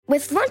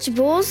With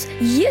Lunchables,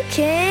 you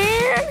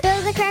can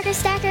build a cracker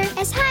stacker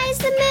as high as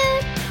the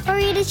moon, or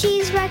eat a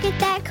cheese rocket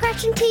that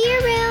cracks into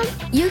your room.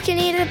 You can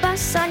eat a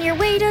bus on your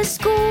way to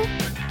school.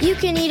 You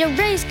can eat a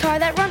race car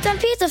that runs on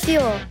pizza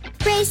fuel.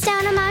 Race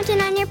down a mountain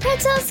on your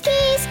pretzel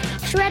skis.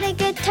 Shred a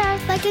guitar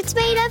like it's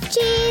made of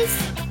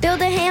cheese.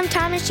 Build a ham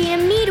time machine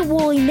and meet a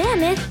woolly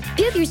mammoth.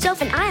 Build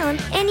yourself an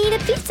island and eat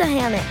a pizza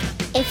hammock.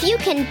 If you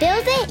can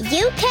build it,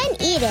 you can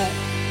eat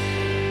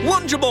it.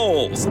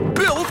 Lunchables,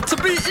 built to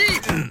be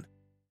eaten.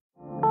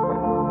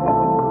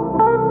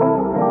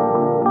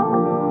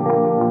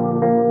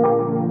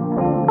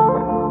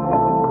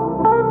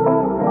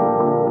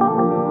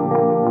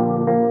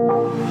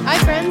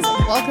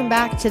 Welcome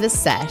back to The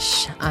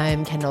Sesh.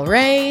 I'm Kendall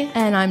Ray.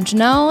 And I'm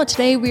Janelle.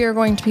 Today we are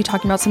going to be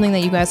talking about something that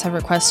you guys have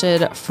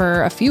requested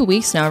for a few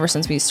weeks now, ever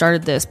since we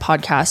started this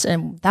podcast,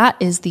 and that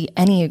is the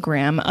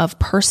Enneagram of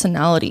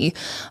Personality,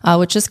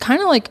 which is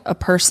kind of like a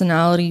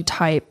personality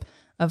type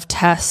of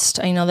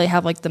test. I know they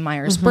have like the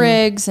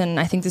Myers-Briggs, and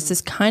I think this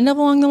is kind of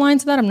along the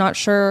lines of that. I'm not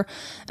sure.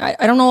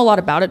 I don't know a lot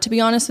about it, to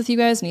be honest with you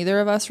guys. Neither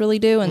of us really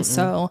do. And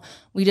so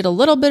we did a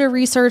little bit of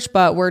research,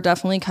 but we're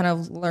definitely kind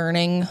of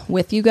learning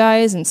with you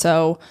guys. And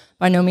so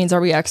by no means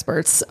are we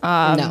experts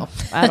No.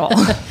 at all.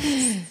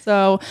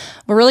 So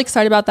we're really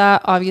excited about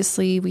that.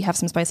 Obviously, we have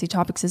some spicy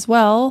topics as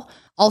well.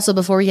 Also,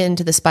 before we get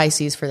into the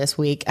spices for this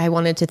week, I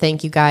wanted to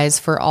thank you guys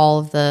for all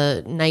of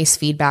the nice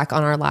feedback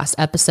on our last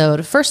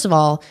episode. First of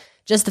all,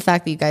 just the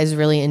fact that you guys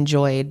really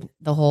enjoyed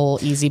the whole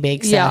Easy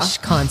Bake Sesh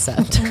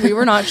concept. We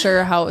were not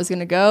sure how it was going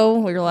to go.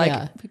 We were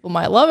like, people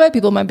might love it.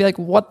 People might be like,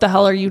 what the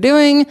hell are you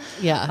doing?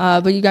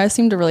 Yeah. But you guys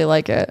seem to really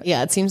like it.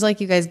 Yeah. It seems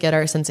like you guys get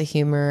our sense of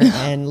humor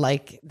and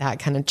like that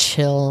kind of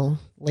chill,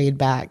 laid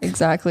back.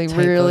 Exactly.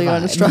 Really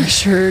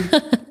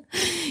unstructured.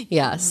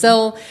 Yeah.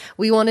 So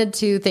we wanted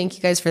to thank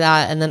you guys for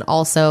that. And then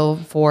also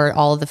for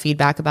all of the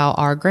feedback about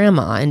our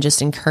grandma and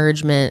just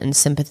encouragement and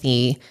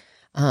sympathy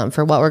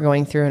for what we're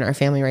going through in our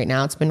family right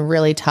now. It's been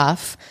really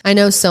tough. I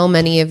know so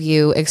many of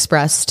you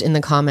expressed in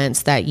the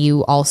comments that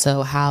you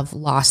also have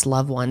lost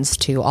loved ones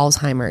to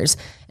Alzheimer's.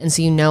 And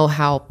so you know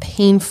how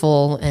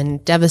painful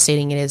and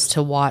devastating it is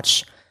to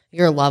watch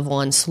your loved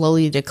one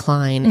slowly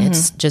decline.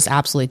 It's just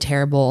absolutely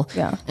terrible.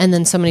 Yeah. And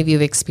then so many of you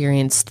have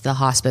experienced the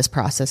hospice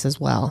process as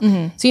well.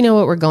 So you know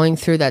what we're going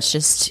through. That's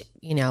just,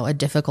 you know, a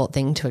difficult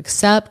thing to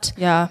accept.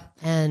 Yeah.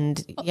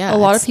 And yeah, a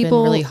lot it's of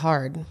people been really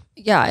hard.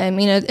 Yeah. I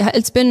mean,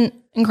 it's been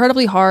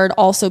incredibly hard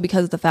also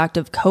because of the fact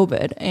of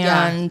COVID.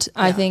 And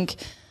I think,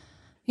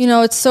 you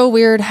know, it's so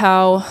weird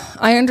how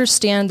I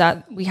understand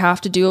that we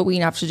have to do what we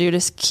have to do to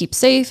keep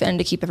safe and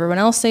to keep everyone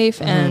else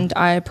safe. And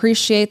I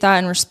appreciate that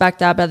and respect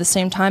that. But at the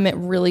same time, it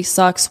really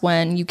sucks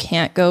when you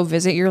can't go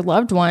visit your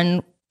loved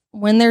one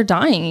when they're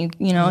dying.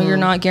 You know, you're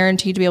not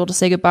guaranteed to be able to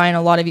say goodbye. And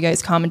a lot of you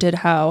guys commented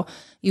how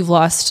you've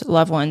lost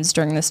loved ones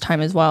during this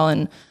time as well.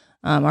 And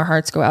our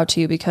hearts go out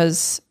to you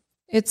because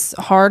it's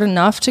hard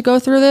enough to go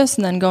through this,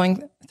 and then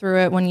going through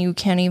it when you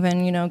can't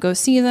even, you know, go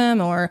see them,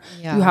 or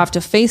you have to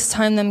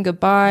FaceTime them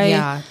goodbye.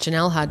 Yeah,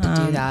 Janelle had to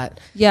do that.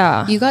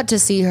 Yeah. You got to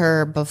see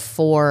her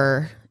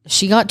before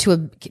she got to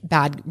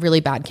a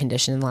really bad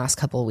condition in the last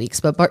couple of weeks.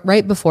 But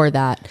right before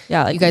that,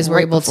 like you guys were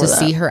right able to before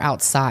see that. her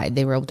outside.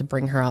 They were able to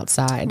bring her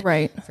outside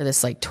for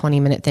this like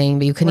 20-minute thing,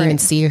 but you couldn't even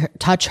see her,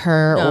 touch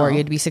her, or you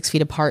had to be 6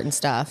 feet apart and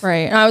stuff.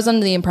 Right. And I was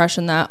under the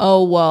impression that,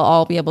 oh, well,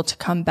 I'll be able to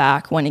come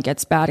back when it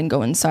gets bad and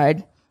go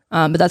inside.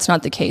 But that's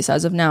not the case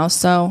as of now.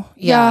 So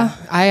yeah,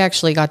 I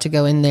actually got to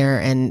go in there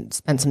and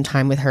spend some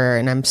time with her,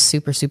 and I'm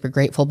super, super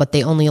grateful. But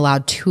they only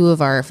allowed 2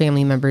 of our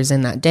family members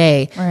in that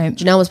day. Right.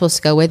 Janelle was supposed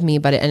to go with me,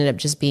 but it ended up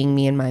just being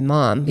me and my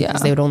mom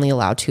because they would only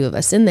allow 2 of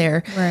us in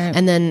there. Right.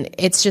 And then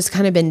it's just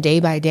kind of been day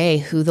by day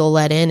who they'll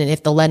let in and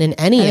if they'll let in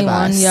anyone of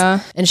us. Yeah.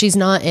 And she's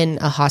not in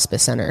a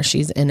hospice center.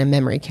 She's in a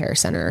memory care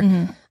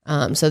center.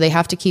 So they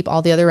have to keep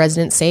all the other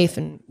residents safe,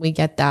 and we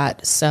get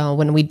that. So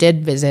when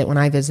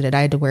I visited,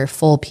 I had to wear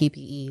full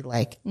PPE,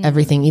 like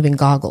everything, even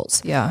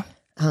goggles. Yeah.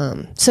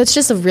 So it's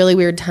just a really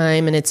weird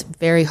time, and it's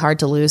very hard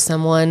to lose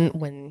someone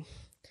when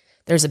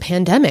there's a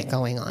pandemic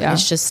going on.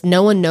 It's just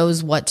no one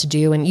knows what to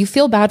do, and you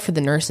feel bad for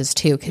the nurses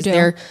too,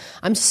 because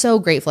I'm so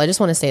grateful. I just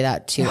want to say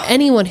that to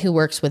anyone who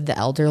works with the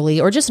elderly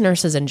or just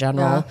nurses in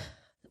general.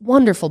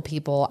 Wonderful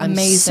people. I'm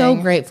so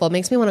grateful. It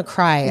makes me want to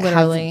cry.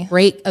 Literally. How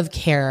great of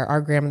care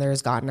our grandmother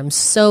has gotten. I'm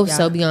so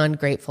beyond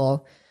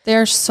grateful.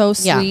 They're so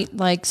sweet.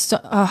 Like,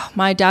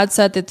 my dad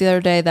said that the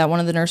other day that one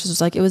of the nurses was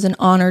like, it was an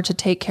honor to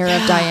take care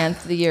of Diane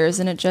through the years.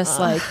 And it just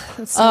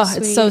it's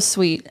so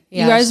sweet.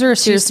 Yeah, you guys are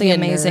she used to seriously be a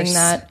amazing nurse.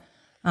 that,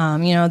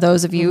 you know,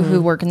 those of you who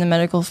work in the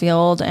medical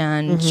field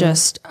and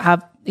just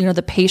have, you know,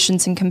 the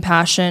patience and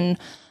compassion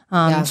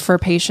for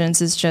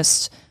patients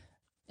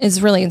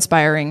is really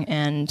inspiring.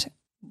 And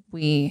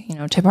we, you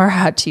know, tip our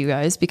hat to you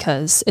guys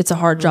because it's a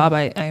hard job,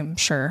 I'm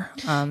sure.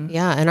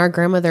 And our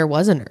grandmother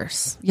was a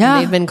nurse. Yeah.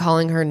 And they've been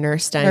calling her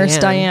Nurse Diane. Nurse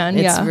Diane,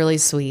 It's really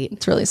sweet.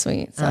 It's really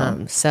sweet.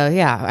 So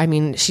yeah, I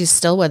mean, she's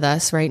still with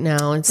us right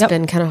now. It's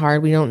been kind of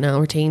hard. We don't know.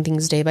 We're taking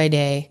things day by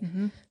day.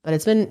 but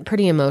it's been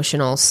pretty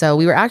emotional. So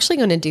we were actually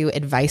going to do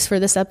advice for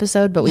this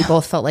episode, but we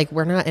both felt like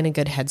we're not in a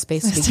good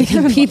headspace to be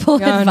giving people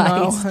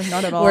advice. No,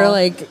 not at all. We're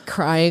like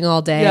crying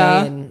all day.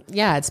 Yeah. And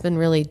yeah, it's been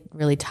really,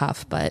 really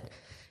tough. But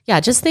yeah,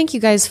 just thank you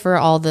guys for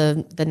all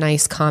the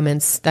nice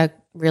comments. That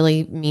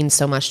really means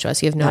so much to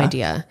us. You have no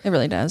idea. It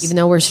really does. Even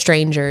though we're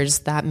strangers,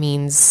 that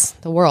means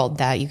the world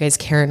that you guys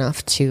care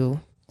enough to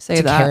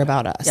care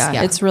about us.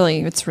 Yeah, it's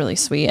really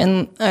sweet.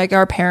 And like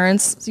our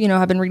parents,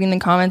 have been reading the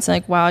comments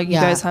like, wow, you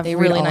guys have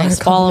really nice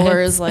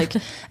followers. Like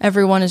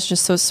everyone is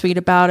just so sweet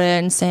about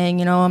it and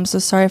saying, I'm so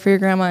sorry for your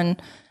grandma.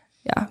 And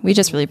yeah, we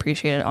just really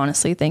appreciate it.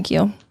 Honestly. Thank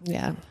you.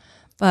 Yeah.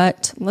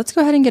 But let's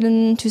go ahead and get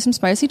into some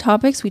spicy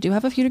topics. We do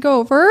have a few to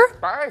go over.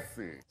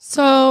 Spicy.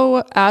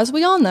 So as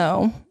we all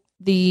know,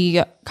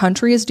 the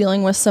country is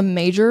dealing with some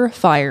major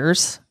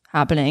fires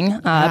happening,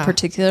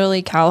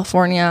 particularly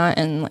California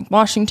and like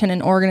Washington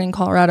and Oregon and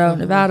Colorado,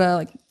 Nevada,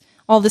 like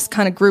all this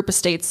kind of group of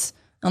states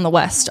on the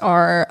West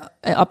are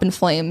up in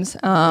flames.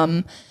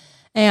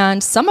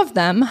 And some of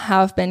them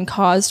have been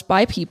caused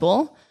by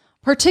people,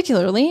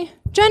 particularly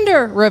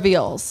gender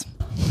reveals.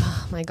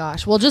 Oh my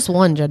gosh. Well, just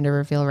one gender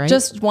reveal, right?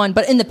 Just one.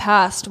 But in the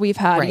past, we've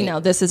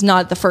had, this is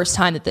not the first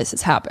time that this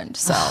has happened.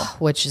 So,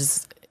 which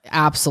is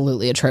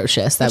absolutely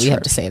atrocious that we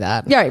have to say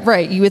that. Yeah,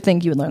 right. You would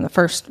think you would learn the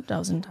first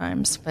dozen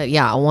times. But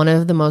yeah, one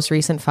of the most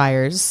recent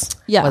fires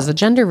was a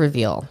gender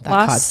reveal that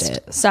caused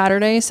it.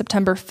 Saturday,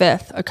 September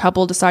 5th, a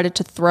couple decided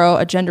to throw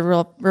a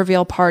gender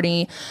reveal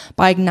party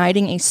by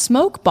igniting a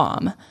smoke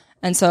bomb.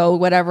 And so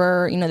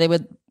whatever, they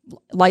would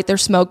light their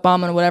smoke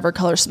bomb and whatever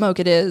color smoke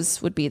it is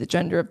would be the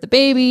gender of the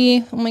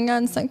baby. Oh my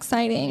God, it's so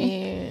exciting.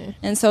 Yeah.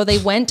 And so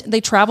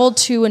they traveled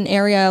to an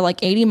area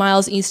like 80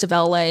 miles east of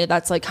LA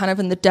that's like kind of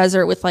in the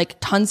desert with like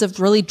tons of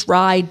really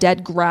dry,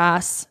 dead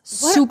grass,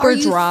 super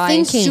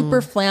dry,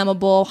 super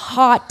flammable,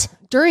 hot.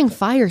 During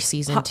fire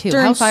season too.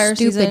 During How fire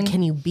stupid season.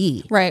 Can you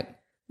be? Right.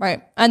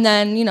 And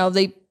then,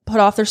 they put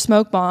off their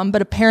smoke bomb,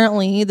 but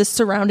apparently the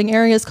surrounding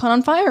area is caught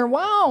on fire.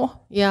 Wow.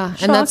 Yeah.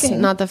 Shocking. And that's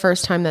not the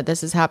first time that this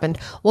has happened.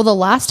 Well, the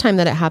last time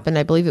that it happened,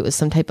 I believe it was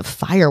some type of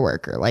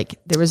firework or like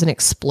there was an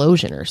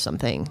explosion or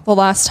something. The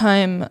last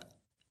time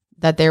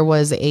that there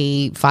was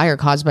a fire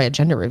caused by a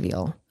gender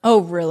reveal.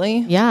 Oh, really?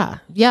 Yeah.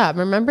 Yeah.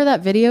 Remember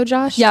that video,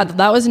 Josh? Yeah,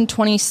 that was in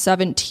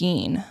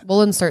 2017.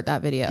 We'll insert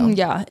that video.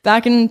 Yeah.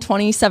 Back in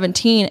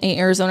 2017, an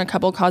Arizona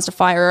couple caused a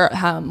fire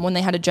when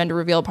they had a gender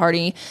reveal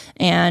party,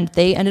 and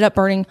they ended up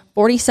burning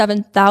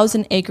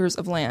 47,000 acres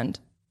of land.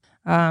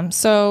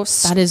 So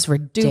that is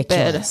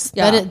ridiculous.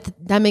 Yeah.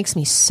 That makes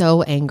me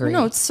so angry.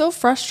 No, it's so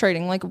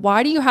frustrating. Like,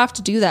 why do you have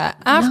to do that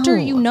after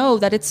you know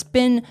that it's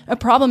been a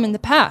problem in the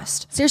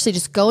past? Seriously,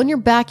 just go in your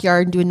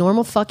backyard and do a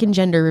normal fucking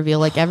gender reveal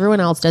like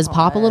everyone else does.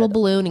 Pop a little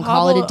balloon and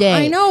call it a day.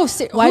 I know.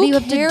 Why do you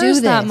have to do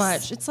this that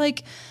much? It's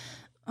like,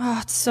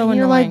 it's so annoying.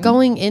 You're like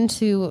going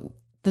into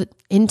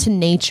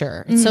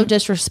nature. It's so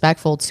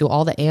disrespectful to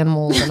all the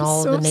animals and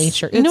all of the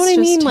nature. You know what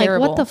I mean?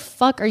 Terrible. Like, what the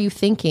fuck are you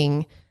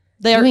thinking?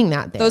 Doing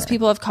that there. Those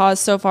people have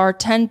caused so far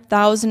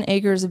 10,000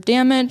 acres of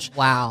damage.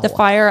 Wow. The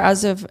fire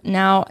as of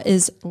now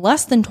is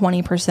less than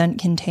 20%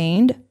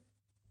 contained.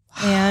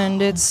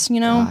 And it's,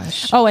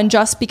 Gosh. and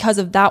just because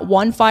of that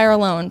one fire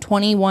alone,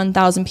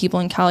 21,000 people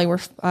in Cali were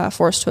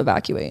forced to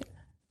evacuate.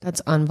 That's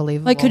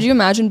unbelievable. Like, could you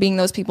imagine being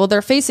those people?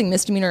 They're facing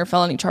misdemeanor or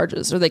felony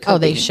charges, or they could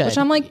they should. Which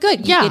I'm like,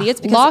 good, you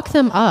idiots. Because, lock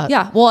them up.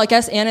 Yeah. Well, I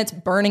guess, and it's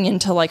burning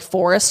into like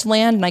forest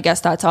land. And I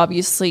guess that's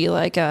obviously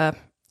like a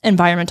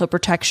environmental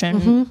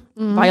protection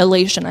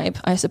violation,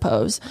 I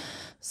suppose.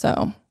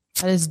 So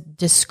that is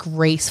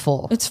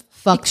disgraceful. It's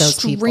fuck those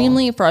people.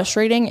 Extremely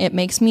frustrating. It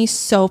makes me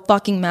so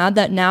fucking mad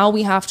that now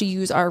we have to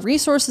use our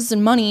resources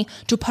and money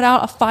to put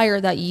out a fire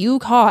that you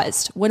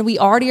caused when we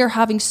already are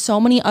having so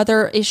many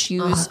other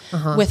issues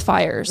with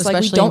fires.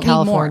 Especially like we don't in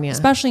California. need more,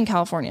 especially in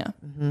California.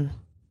 Mm-hmm.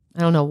 I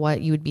don't know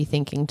what you would be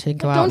thinking to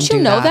go out and do that. Don't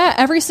you know that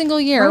every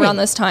single year around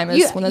this time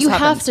is when this happens? You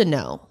have to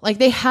know. Like,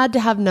 they had to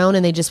have known,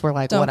 and they just were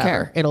like, don't whatever,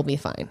 care. It'll be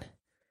fine.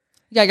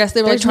 Yeah, I guess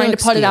they were like trying to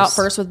put it out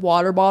first with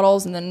water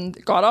bottles, and then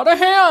it got out of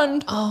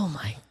hand. Oh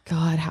my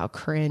God, how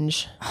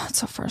cringe. Oh, it's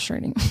so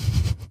frustrating.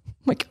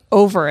 Like,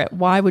 over it.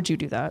 Why would you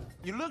do that?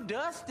 You look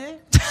dusty.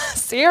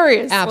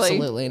 Seriously.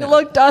 Absolutely not. You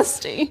look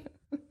dusty.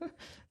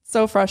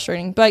 So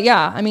frustrating. But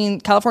yeah, I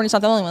mean, California's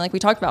not the only one, like we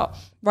talked about.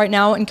 Right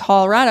now in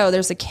Colorado,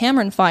 there's a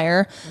Cameron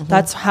fire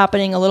that's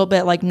happening a little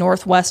bit like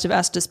northwest of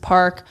Estes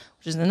Park,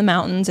 which is in the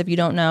mountains, if you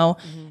don't know.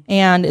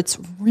 And it's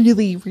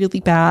really,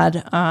 really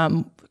bad.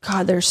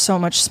 God, there's so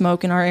much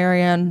smoke in our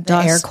area and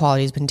dust. The air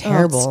quality has been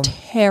terrible. Oh, it's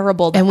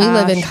terrible. And we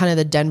live in kind of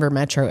the Denver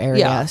metro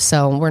area,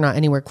 so we're not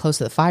anywhere close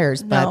to the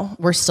fires, but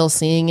we're still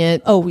seeing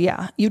it. Oh,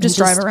 yeah. You just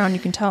drive around, you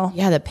can tell.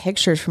 Yeah, the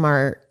pictures from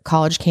our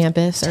college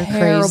campus are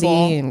crazy.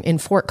 And in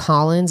Fort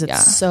Collins,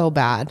 it's so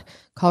bad.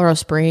 Colorado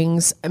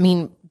Springs, I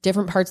mean,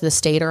 different parts of the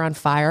state are on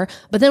fire.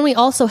 But then we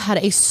also had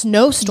a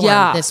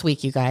snowstorm this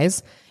week, you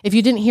guys. If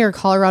you didn't hear,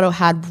 Colorado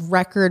had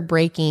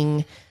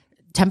record-breaking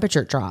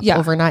temperature drop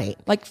overnight.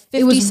 Like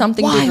 50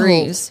 something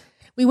degrees.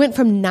 We went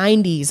from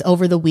 90s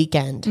over the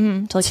weekend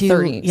to like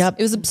 30s. Yep.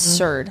 It was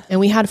absurd. And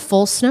we had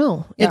full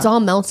snow. It's all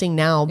melting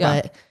now,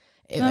 but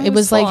it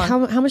was like,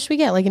 how much did we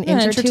get? Like an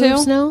inch or two of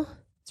snow?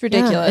 It's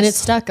ridiculous. Yeah, and it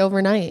stuck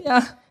overnight.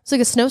 Yeah. It's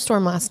like a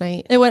snowstorm last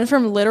night. It went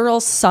from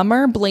literal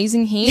summer,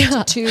 blazing heat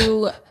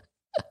to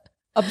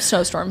a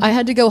snowstorm. I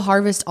had to go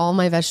harvest all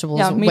my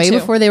vegetables me too.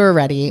 before they were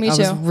ready. I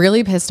was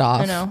really pissed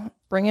off. I know.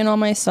 Bring in all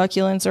my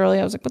succulents early.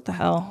 I was like, what the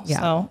hell? Yeah,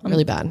 so,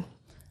 really bad.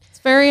 It's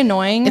very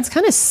annoying. It's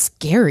kind of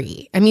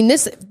scary. I mean,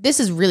 this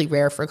is really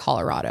rare for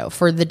Colorado.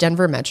 For the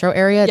Denver metro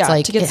area, it's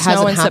like it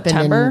hasn't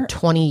happened in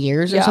 20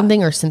 years or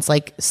something, or since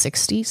like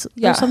 60s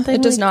or something.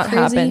 It does not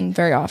happen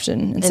very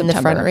often in September.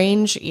 The Front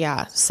Range.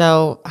 Yeah.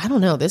 So I don't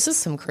know. This is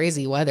some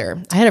crazy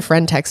weather. I had a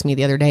friend text me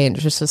the other day and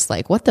just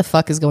like, what the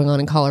fuck is going on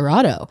in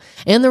Colorado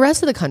and the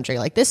rest of the country?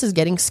 Like, this is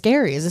getting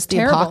scary. Is this the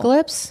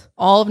apocalypse?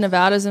 All of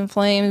Nevada's in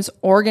flames.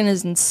 Oregon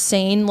is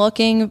insane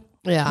looking.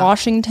 Yeah.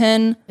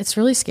 Washington. It's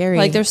really scary.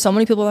 Like, there's so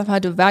many people that have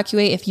had to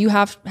evacuate. If you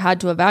have had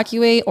to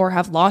evacuate or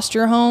have lost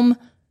your home,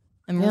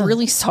 I'm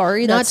really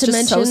sorry. Not That's to just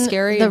mention so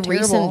scary. The and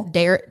recent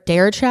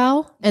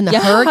Derecho and the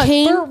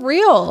hurricane. For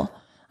real.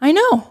 I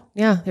know.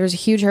 Yeah, there was a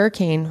huge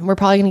hurricane. We're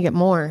probably going to get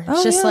more.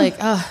 It's just like,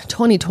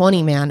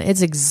 2020, man.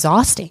 It's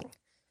exhausting.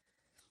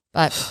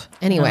 But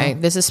anyway,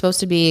 this is supposed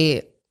to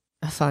be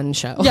a fun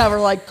show. Yeah,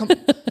 we're like,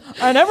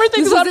 and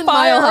everything's on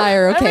fire.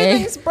 Higher, okay?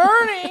 Everything's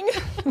burning.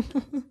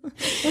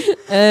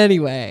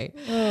 Anyway,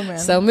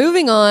 so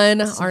moving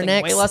on, our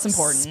next way less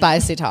important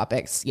spicy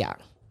topics. Yeah,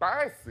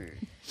 spicy.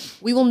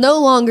 We will no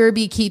longer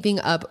be keeping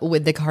up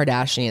with the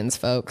Kardashians,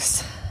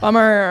 folks.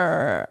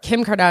 Bummer.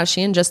 Kim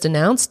Kardashian just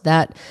announced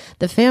that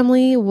the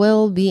family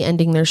will be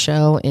ending their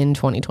show in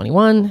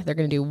 2021. They're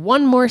going to do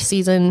one more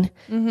season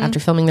after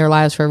filming their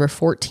lives for over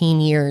 14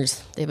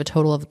 years. They have a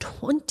total of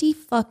 20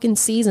 fucking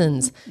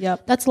seasons.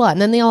 Yep. That's a lot.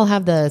 And then they all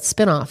have the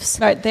spin-offs.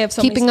 Right. They have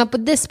so keeping up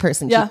with this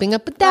person, keeping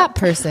up with that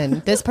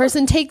person. This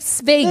person takes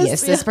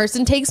Vegas. This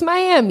person takes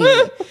Miami.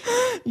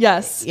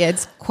 Yes. Yeah,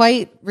 it's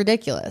quite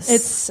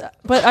ridiculous.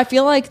 But I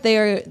feel like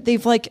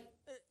they've like,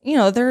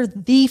 they're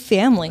the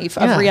family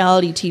of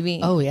reality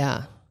TV. Oh,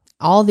 yeah.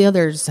 All the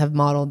others have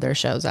modeled their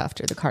shows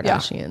after the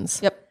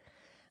Kardashians. Yeah.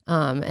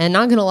 Yep. And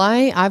not going to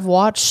lie, I've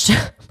watched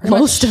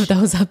most of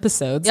those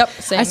episodes. Yep.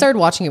 Same. I started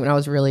watching it when I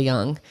was really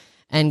young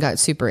and got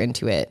super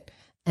into it.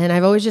 And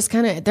I've always just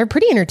they're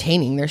pretty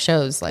entertaining, their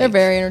shows. Like, they're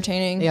very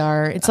entertaining. They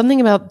are. It's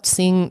something about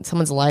seeing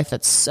someone's life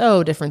that's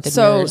so different than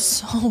yours.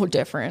 So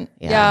different.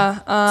 Yeah.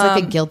 It's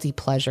like a guilty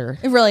pleasure.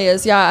 It really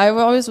is. Yeah. I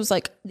always was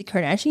like, the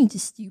Kardashians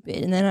is stupid.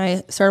 And then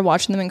I started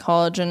watching them in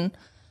college and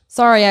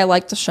sorry, I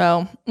liked the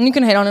show. And you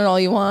can hate on it all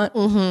you want.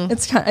 Mm-hmm.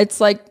 It's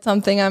like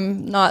something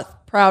I'm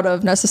not proud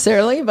of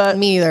necessarily, but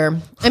me either.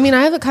 I mean,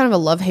 I have a kind of a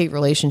love-hate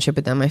relationship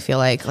with them. I feel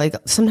like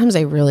sometimes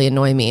they really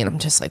annoy me and I'm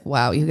just like,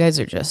 wow, you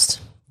guys are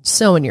just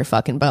so in your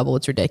fucking bubble.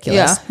 It's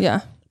ridiculous.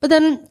 Yeah. But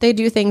then they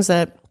do things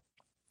that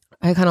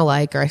I kind of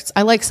like, or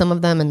I like some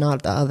of them and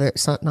not the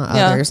others. Not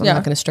others. I'm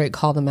not going to straight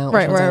call them out.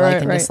 Which ones I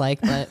like and dislike.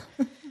 But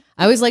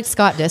I always liked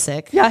Scott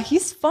Disick. Yeah,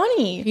 he's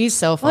funny. He's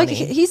so funny.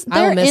 Like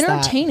they're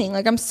entertaining.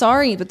 Like, I'm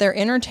sorry, but they're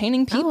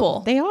entertaining people.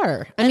 They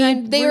are. I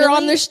mean, they were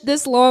on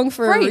this long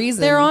for a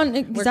reason. They're on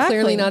exactly. We're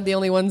clearly not the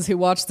only ones who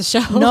watch the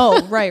show.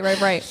 No,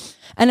 right.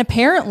 And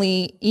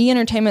apparently, E!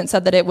 Entertainment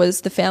said that it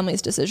was the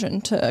family's decision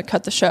to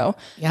cut the show.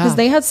 Because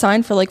they had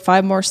signed for like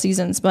 5 more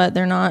seasons, but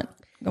they're not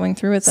going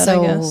through with that,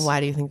 I guess. So why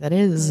do you think that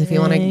is? If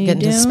you want to get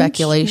into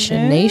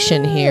speculation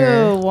nation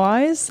here.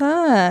 Why is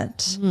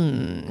that?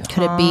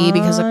 Could it be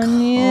because of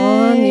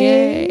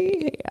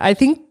Kanye? I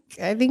think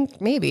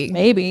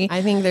maybe.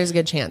 I think there's a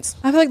good chance.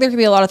 I feel like there could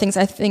be a lot of things.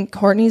 I think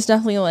Courtney's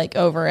definitely like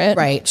over it.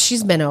 Right.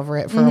 She's been over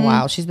it for a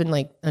while. She's been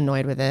like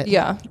annoyed with it.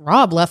 Yeah.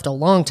 Rob left a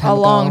long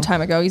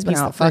time ago. He's been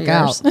out for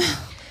years.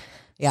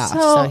 Yeah.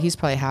 So he's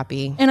probably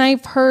happy. And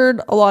I've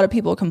heard a lot of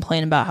people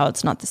complain about how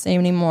it's not the same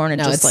anymore.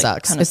 And it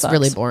sucks. It's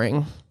really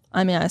boring.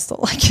 I mean, I still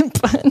like it,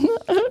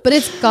 but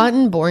it's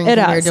gotten boring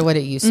compared to what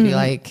it used to be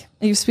like.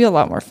 It used to be a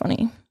lot more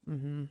funny.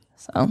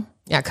 So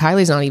yeah,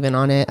 Kylie's not even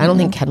on it. I don't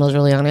think Kendall's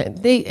really on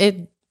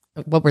it.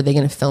 What were they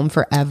going to film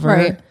forever?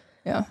 Right.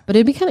 Yeah. But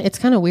it's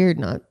kind of weird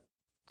not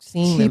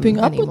seeing keeping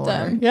them up anymore. with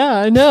them. Yeah,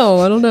 I know.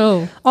 I don't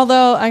know.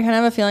 Although I kind of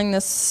have a feeling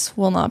this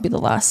will not be the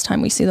last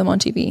time we see them on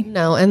TV.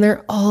 No, and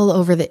they're all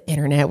over the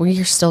internet where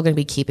you're still going to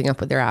be keeping up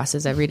with their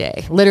asses every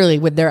day. Literally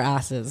with their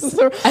asses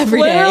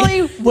every day.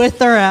 Literally with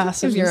their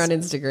asses. If you're on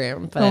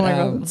Instagram. But, oh my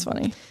God, that's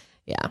funny.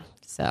 Yeah.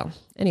 So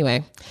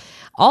anyway,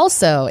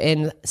 also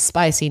in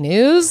spicy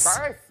news,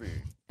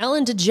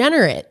 Ellen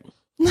DeGeneres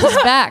is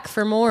back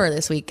for more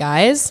this week,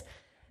 guys.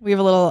 We have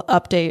a little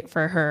update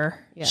for her.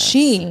 Yes.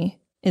 She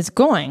is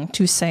going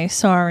to say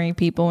sorry,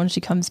 people, when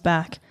she comes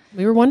back.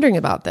 We were wondering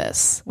about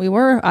this.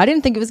 I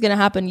didn't think it was going to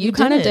happen. You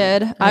kind of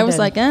did. I was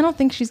like, I don't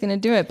think she's going to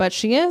do it, but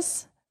she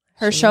is.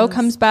 Her show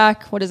comes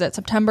back. What is it?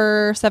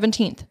 September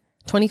 17th.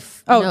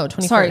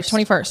 21st. Sorry,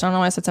 21st. I don't know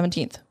why I said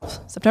 17th.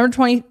 September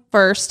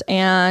 21st.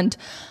 And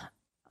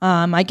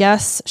I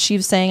guess she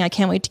was saying, I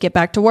can't wait to get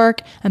back to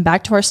work and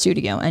back to our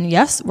studio. And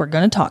yes, we're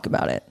going to talk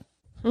about it.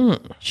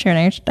 Sure,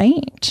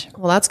 date.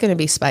 Well, that's going to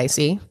be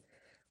spicy.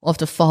 We'll have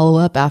to follow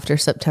up after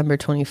September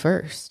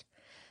 21st.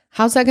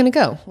 How's that going to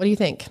go? What do you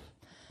think?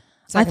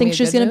 I think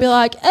she's going to be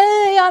like,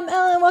 hey, I'm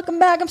Ellen. Welcome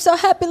back. I'm so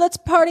happy. Let's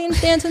party and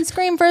dance and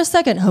scream for a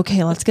second.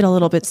 Okay, let's get a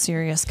little bit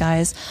serious,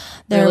 guys.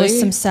 There was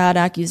some sad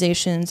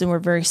accusations and we're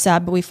very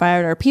sad, but we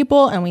fired our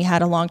people and we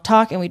had a long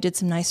talk and we did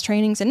some nice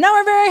trainings and now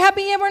we're very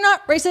happy and we're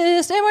not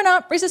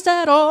racist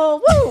at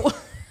all. Woo!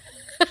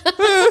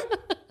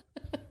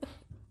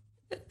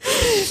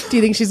 Do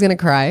you think she's going to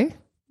cry?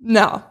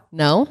 No.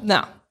 No?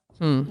 No.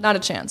 Not a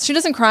chance. She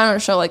doesn't cry on her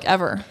show like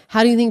ever.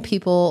 How do you think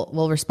people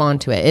will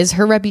respond to it? Is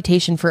her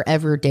reputation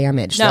forever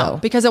damaged? No, though?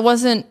 because it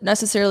wasn't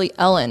necessarily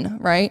Ellen,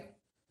 right?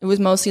 It was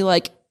mostly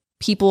like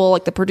people,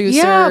 like the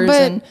producers,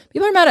 but- and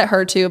people are mad at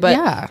her too. But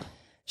Yeah.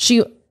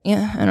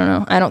 I don't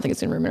know. I don't think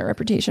it's gonna ruin her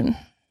reputation.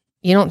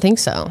 You don't think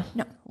so?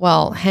 No.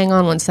 Well, hang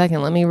on one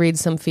second. Let me read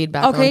some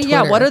feedback on Okay, Twitter.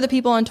 yeah. What are the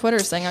people on Twitter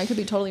saying? I could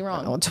be totally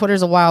wrong. Well,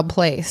 Twitter's a wild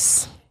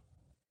place.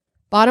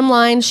 Bottom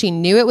line, she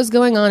knew it was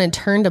going on and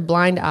turned a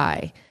blind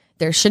eye.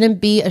 There shouldn't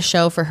be a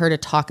show for her to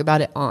talk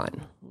about it on.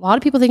 A lot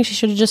of people think she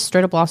should have just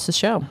straight up lost the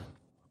show.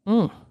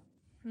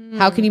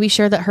 How can you be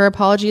sure that her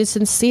apology is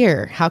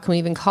sincere? How can we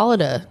even call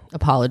it a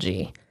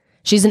apology?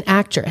 She's an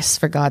actress,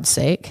 for God's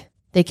sake.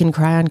 They can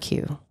cry on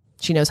cue.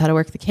 She knows how to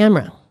work the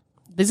camera.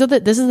 This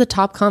is the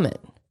top comment.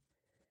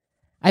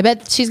 I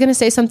bet she's going to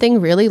say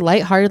something really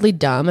lightheartedly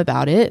dumb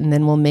about it, and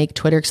then we'll make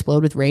Twitter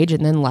explode with rage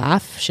and then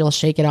laugh. She'll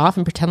shake it off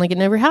and pretend like it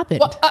never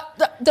happened.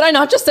 Did I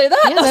not just say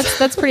that? Yeah,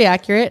 that's pretty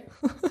accurate.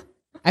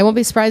 I won't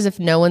be surprised if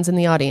no one's in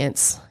the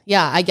audience.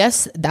 Yeah, I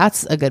guess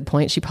that's a good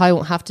point. She probably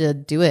won't have to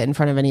do it in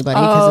front of anybody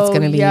because it's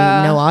going to be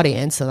no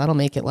audience, so that'll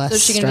make it less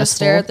stressful. So she can just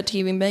stare at the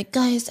TV and be like,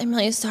 guys, I'm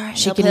really sorry.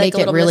 She can make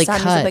it really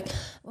cut. Like,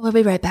 we'll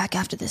be right back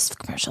after this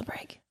commercial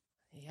break.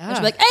 Yeah. And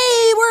she'll be like,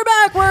 hey, we're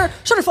back.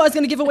 Shutterfly's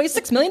going to give away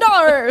 $6 million.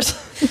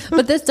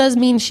 But this does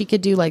mean she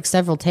could do like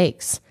several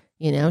takes.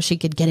 You know, she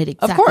could get it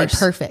exactly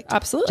perfect.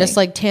 Absolutely. Just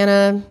like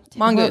Tana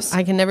Mongoose.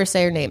 I can never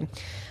say her name.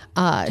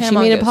 She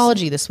made an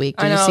apology this week.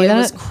 Did you see that? It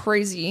was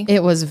crazy.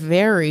 It was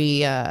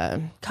very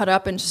cut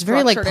up and just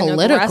very like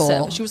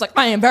political. She was like,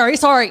 I am very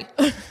sorry.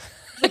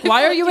 Like,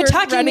 why are you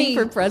attacking me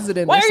for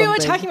president? Why are you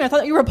attacking me? I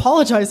thought you were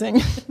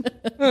apologizing.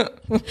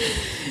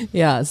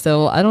 Yeah,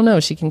 so I don't know.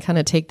 She can kind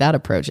of take that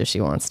approach if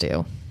she wants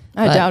to.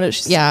 I doubt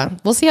it. Yeah,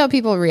 we'll see how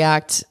people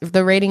react.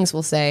 The ratings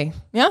will say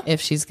if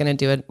she's going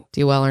to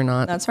do well or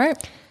not. That's right.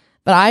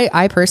 But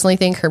I personally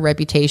think her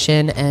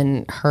reputation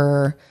and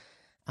her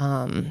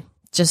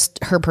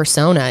just her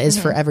persona is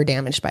forever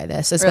damaged by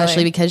this,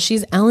 especially because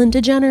she's Ellen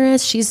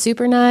DeGeneres. She's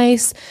super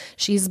nice.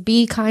 She's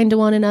be kind to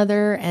one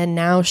another. And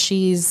now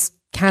she's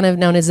kind of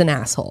known as an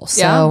asshole.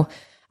 So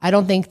I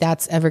don't think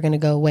that's ever going to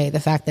go away. The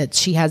fact that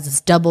she has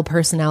this double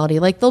personality,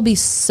 like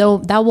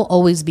that will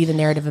always be the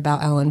narrative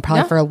about Ellen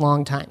probably for a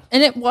long time.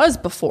 And it was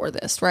before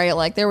this, right?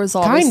 Like there was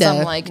always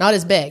some like, not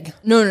as big.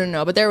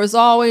 No. But there was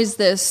always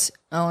this,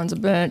 Ellen's a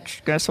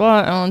bitch. Guess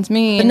what? Ellen's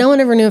mean. But no one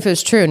ever knew if it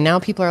was true. Now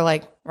people are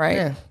like,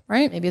 right.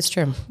 Maybe it's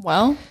true.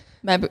 Well,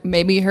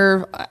 maybe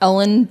her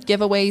Ellen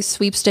giveaway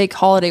sweepstake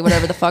holiday,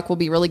 whatever the fuck, will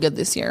be really good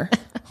this year.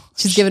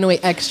 She's giving away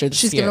extra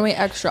this year. She's giving away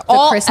extra.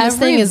 The Christmas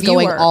thing is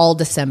going all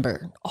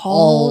December.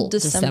 All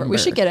December. We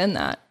should get in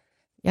that.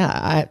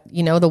 Yeah.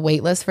 The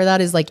wait list for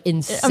that is like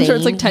insane. I'm sure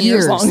it's like 10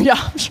 years long. Yeah,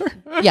 I'm sure.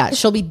 Yeah,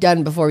 she'll be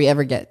done before we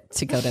ever get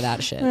to go to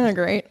that shit.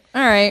 Great.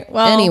 All right.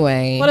 Well,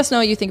 anyway, let us know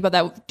what you think about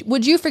that.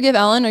 Would you forgive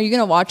Ellen? Are you going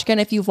to watch again?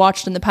 If you've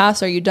watched in the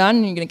past, are you done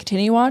and you're going to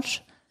continue to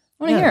watch?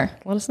 I want to hear.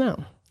 Let us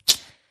know.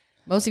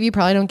 Most of you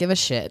probably don't give a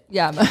shit.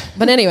 Yeah.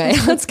 But anyway,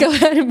 let's go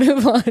ahead and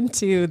move on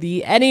to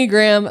the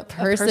Enneagram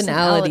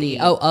personality.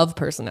 Of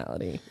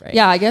personality. Right.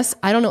 Yeah, I guess.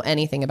 I don't know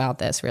anything about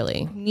this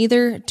really.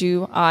 Neither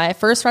do I.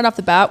 First, right off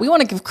the bat, we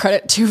want to give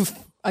credit to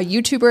a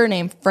YouTuber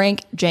named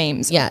Frank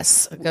James.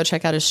 Yes. Go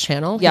check out his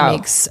channel. Yeah. He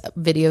makes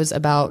videos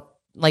about,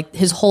 like,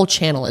 his whole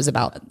channel is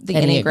about the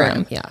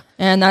Enneagram. Yeah.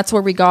 And that's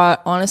where we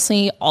got,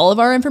 honestly, all of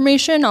our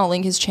information. I'll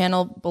link his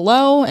channel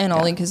below and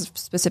I'll link his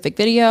specific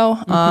video.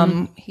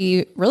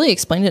 He really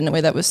explained it in a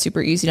way that was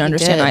super easy to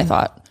understand, I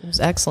thought. It was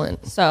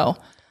excellent. So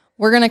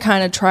we're going to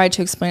kind of try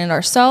to explain it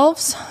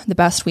ourselves the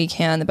best we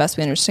can, the best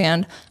we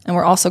understand. And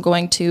we're also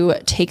going to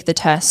take the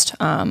test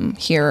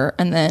here.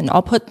 And then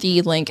I'll put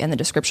the link in the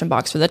description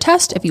box for the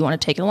test if you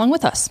want to take it along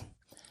with us.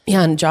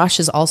 Yeah, and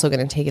Josh is also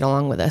going to take it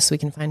along with us so we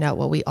can find out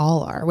what we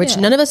all are, which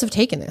none of us have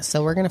taken this,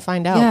 so we're going to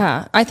find out.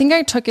 Yeah, I think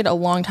I took it a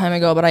long time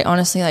ago, but I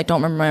honestly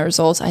don't remember my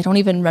results. I don't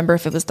even remember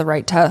if it was the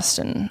right test,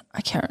 and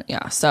I can't,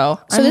 So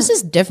this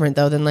is different,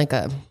 though, than like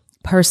a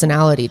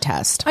personality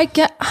test. I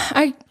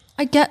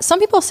get, some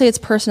people say it's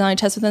personality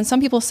test, but then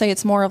some people say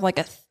it's more of like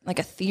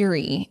a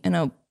theory and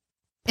a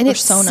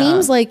persona. It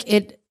seems like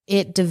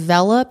it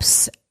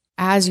develops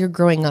as you're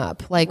growing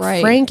up. Like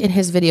Frank in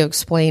his video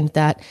explained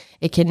that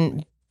it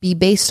can be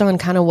based on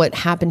kind of what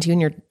happened to you in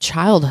your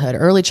childhood,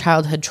 early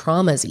childhood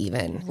traumas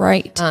even.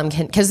 Right.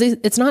 Because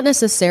it's not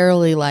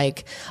necessarily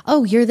like,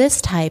 oh, you're this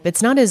type.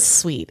 It's not as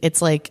sweet.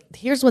 It's like,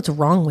 here's what's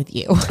wrong with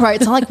you. Right.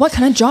 It's not like, what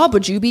kind of job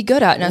would you be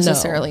good at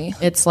necessarily? No.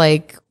 It's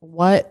like,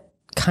 what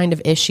kind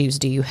of issues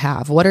do you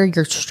have? What are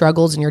your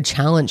struggles and your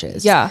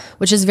challenges? Yeah.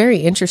 Which is very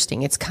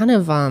interesting. It's kind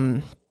of,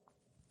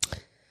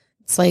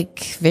 It's like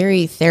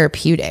very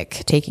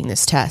therapeutic taking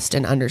this test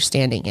and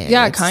understanding it.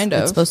 Yeah, kind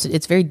of.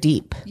 It's very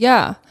deep.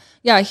 Yeah.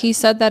 Yeah, he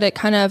said that it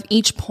kind of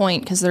each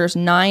point, because there's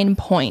 9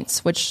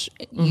 points, which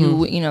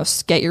you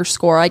get your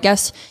score. I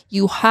guess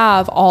you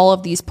have all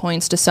of these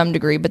points to some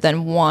degree, but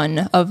then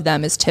one of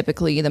them is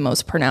typically the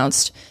most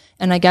pronounced.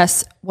 And I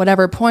guess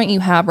whatever point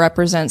you have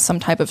represents some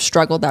type of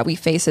struggle that we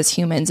face as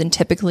humans. And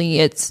typically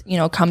it's,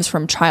 comes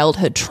from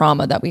childhood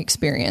trauma that we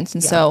experience.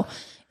 And so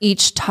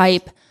each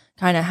type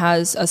kind of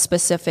has a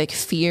specific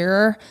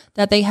fear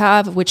that they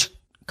have, which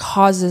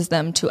causes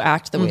them to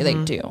act the way they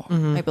do,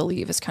 I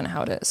believe is kind of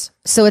how it is.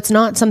 So it's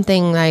not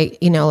something like,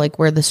 like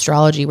where the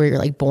astrology, where you're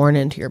like born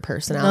into your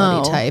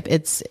personality type.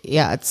 It's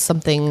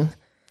something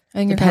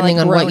depending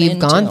on what you've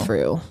gone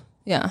through.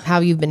 Yeah. How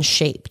you've been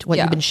shaped, what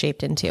you've been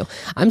shaped into.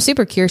 I'm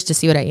super curious to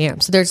see what I am.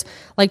 So there's,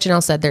 like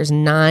Janelle said, there's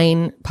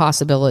 9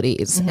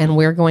 possibilities and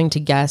we're going to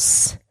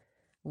guess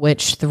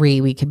which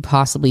 3 we could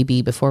possibly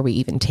be before we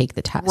even take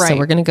the test. Right. So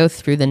we're going to go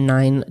through the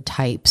 9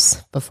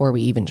 types before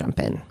we even jump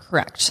in.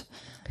 Correct.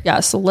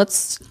 Yeah. So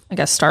let's, I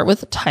guess, start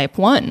with type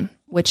 1,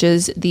 which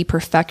is the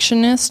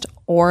perfectionist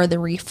or the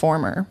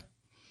reformer.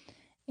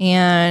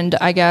 And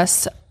I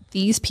guess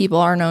these people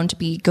are known to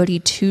be goody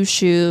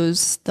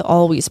two-shoes, the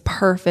always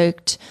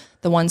perfect,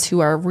 the ones who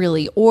are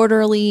really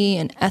orderly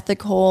and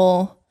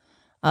ethical,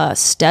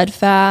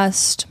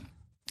 steadfast.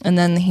 And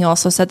then he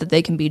also said that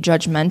they can be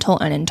judgmental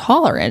and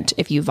intolerant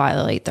if you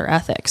violate their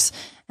ethics.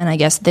 And I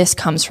guess this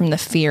comes from the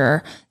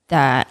fear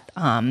that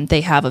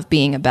they have of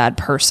being a bad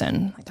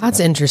person. That's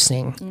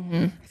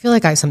interesting. I feel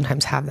like I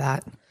sometimes have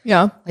that.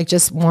 Yeah. Like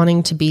just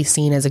wanting to be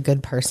seen as a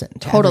good person.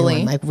 To Totally.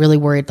 everyone. Like really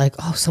worried, like,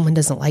 oh, someone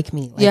doesn't like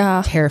me.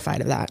 Like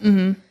terrified of that.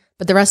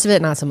 But the rest of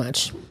it, not so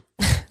much.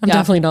 I'm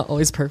definitely not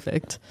always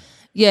perfect.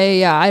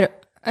 Yeah.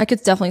 I could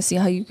definitely see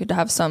how you could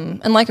have some,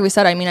 and like we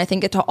said, I mean, I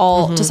think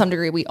to some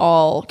degree, we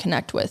all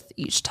connect with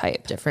each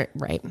type. Different,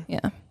 right?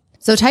 Yeah.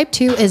 So type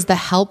 2 is the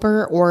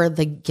helper or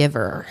the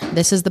giver.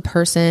 This is the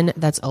person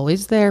that's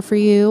always there for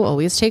you,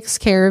 always takes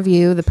care of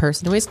you. The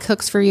person who always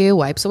cooks for you,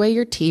 wipes away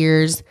your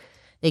tears.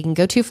 They can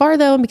go too far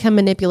though and become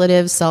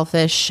manipulative,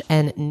 selfish,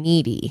 and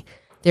needy.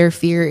 Their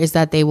fear is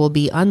that they will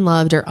be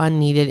unloved or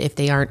unneeded if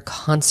they aren't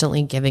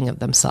constantly giving of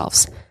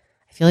themselves.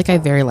 I feel like I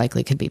very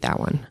likely could be that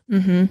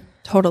one.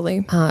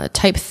 Totally.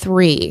 Type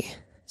 3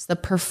 is the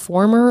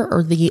performer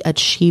or the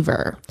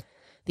achiever.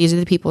 These are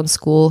the people in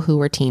school who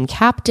were team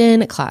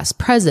captain, class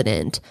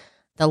president,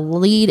 the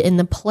lead in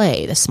the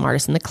play, the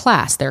smartest in the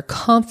class. They're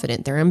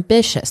confident, they're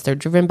ambitious, they're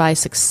driven by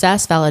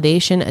success,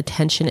 validation,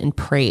 attention, and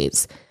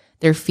praise.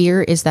 Their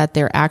fear is that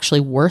they're actually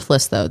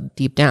worthless though,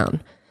 deep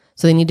down.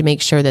 So they need to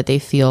make sure that they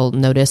feel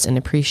noticed and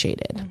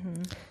appreciated.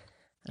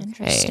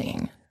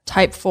 Interesting.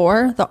 Type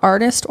 4, the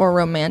artist or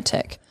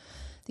romantic.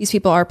 These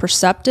people are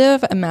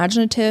perceptive,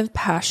 imaginative,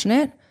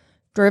 passionate,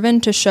 driven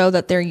to show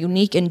that they're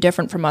unique and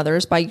different from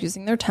others by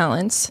using their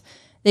talents.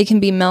 They can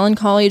be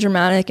melancholy,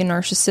 dramatic, and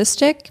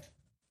narcissistic.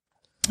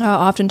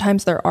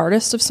 Oftentimes they're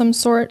artists of some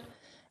sort.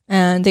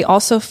 And they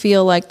also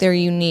feel like they're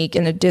unique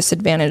in a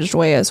disadvantaged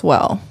way as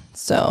well.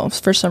 So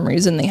for some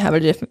reason, they have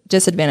a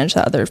disadvantage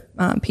that other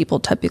people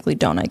typically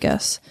don't, I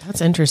guess.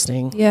 That's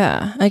interesting.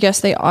 Yeah. I guess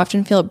they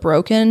often feel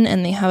broken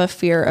and they have a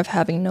fear of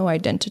having no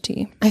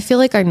identity. I feel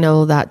like I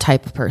know that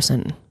type of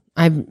person.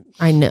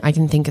 I know, I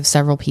can think of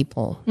several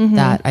people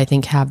that I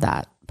think have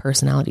that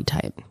personality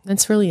type.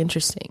 That's really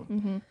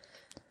interesting.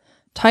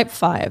 Type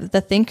 5,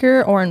 the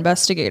thinker or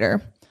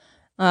investigator.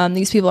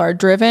 These people are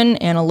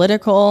driven,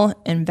 analytical,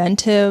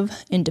 inventive,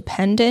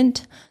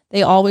 independent.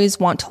 They always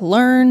want to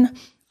learn,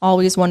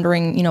 always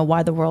wondering,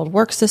 why the world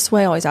works this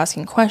way, always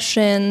asking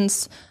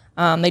questions.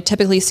 They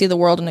typically see the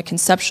world in a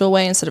conceptual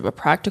way instead of a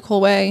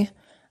practical way.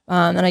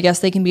 And I guess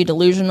they can be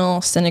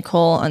delusional,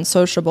 cynical,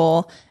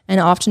 unsociable, and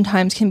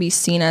oftentimes can be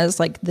seen as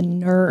like the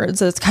nerds.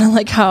 It's kind of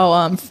like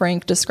how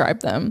Frank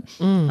described them.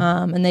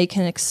 And they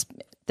can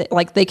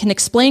they can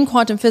explain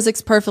quantum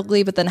physics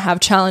perfectly, but then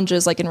have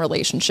challenges like in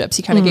relationships.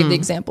 He kind of gave the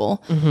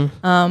example.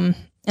 And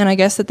I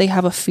guess that they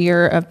have a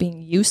fear of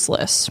being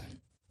useless.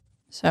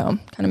 So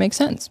kind of makes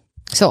sense.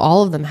 So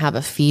all of them have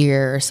a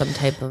fear or some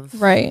type of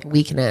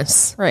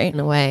weakness, in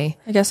a way.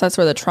 I guess that's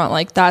where the trauma,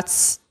 like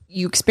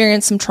you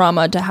experience some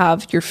trauma to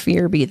have your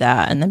fear be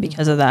that, and then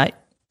because of that,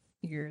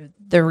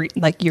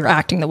 you're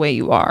acting the way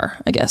you are.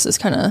 I guess is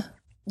kind of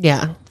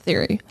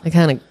theory. I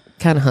kind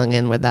of hung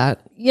in with that.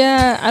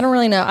 Yeah, I don't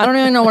really know. I don't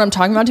really know what I'm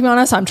talking about, to be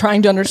honest. I'm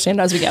trying to understand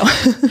as we go.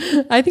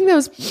 I think that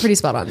was pretty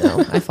spot on,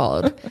 though. I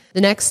followed.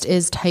 The next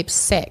is type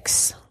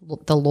 6,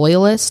 the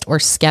loyalist or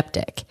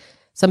skeptic.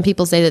 Some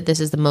people say that this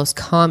is the most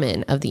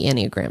common of the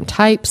Enneagram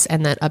types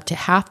and that up to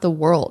half the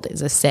world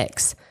is a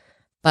 6.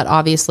 But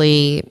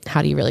obviously,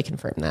 how do you really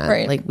confirm that?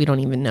 Right. Like, we don't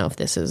even know if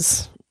this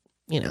is,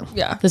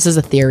 Yeah. this is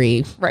a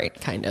theory. Right.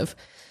 Kind of.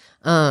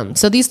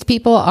 So these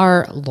people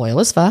are loyal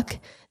as fuck.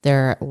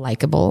 They're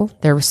likable.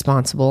 They're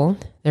responsible.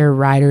 They're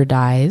ride or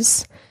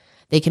dies.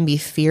 They can be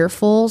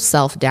fearful,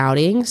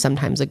 self-doubting,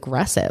 sometimes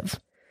aggressive.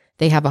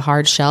 They have a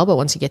hard shell, but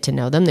once you get to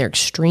know them, they're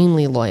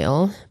extremely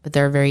loyal, but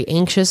they're a very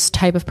anxious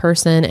type of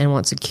person and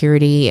want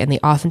security. And they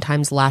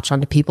oftentimes latch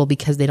onto people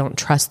because they don't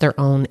trust their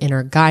own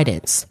inner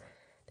guidance.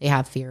 They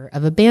have fear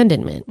of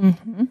abandonment.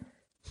 I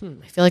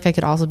feel like I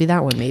could also be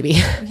that one, maybe.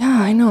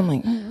 Yeah, I know. I'm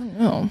like, I don't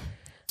know.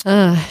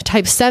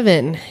 Type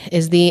 7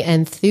 is the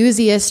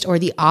enthusiast or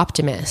the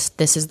optimist.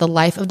 This is the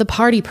life of the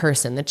party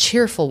person, the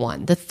cheerful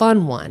one, the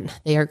fun one.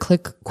 They are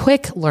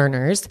quick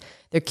learners.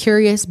 They're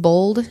curious,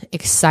 bold,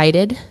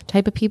 excited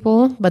type of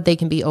people, but they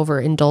can be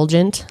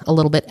overindulgent, a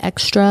little bit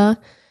extra,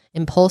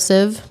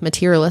 impulsive,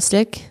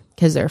 materialistic,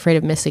 because they're afraid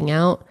of missing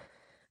out.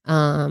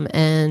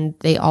 And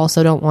they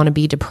also don't want to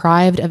be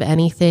deprived of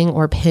anything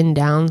or pinned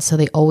down, so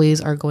they always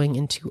are going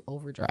into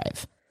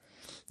overdrive.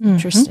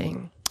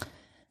 Interesting.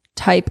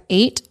 Type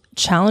 8,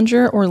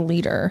 challenger or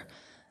leader.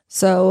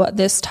 So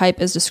this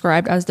type is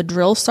described as the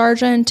drill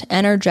sergeant,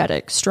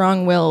 energetic,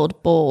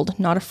 strong-willed, bold,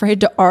 not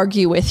afraid to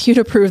argue with you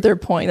to prove their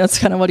point. That's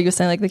kind of what he was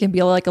saying. Like they can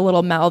be like a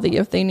little mouthy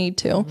if they need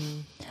to.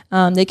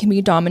 They can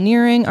be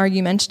domineering,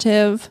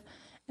 argumentative,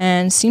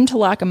 and seem to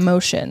lack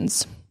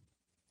emotions.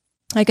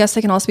 I guess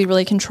they can also be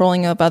really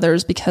controlling of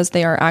others because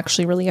they are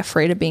actually really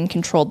afraid of being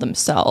controlled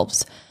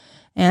themselves.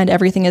 And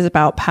everything is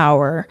about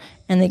power,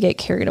 and they get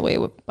carried away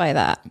by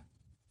that.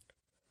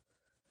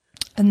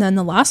 And then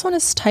the last one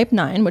is type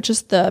 9, which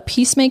is the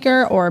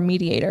peacemaker or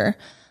mediator.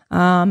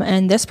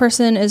 And this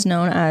person is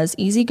known as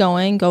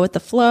easygoing, go with the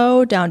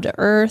flow, down to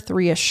earth,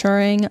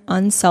 reassuring,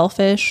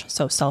 unselfish,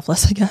 so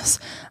selfless, I guess.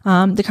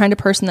 The kind of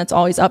person that's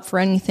always up for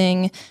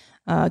anything,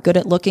 good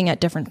at looking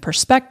at different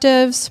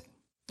perspectives.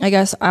 I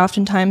guess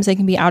oftentimes they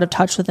can be out of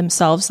touch with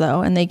themselves,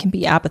 though, and they can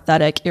be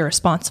apathetic,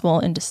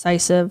 irresponsible,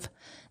 indecisive.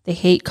 They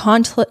hate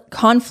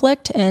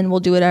conflict and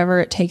will do whatever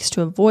it takes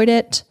to avoid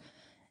it.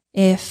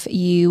 If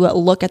you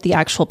look at the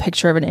actual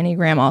picture of an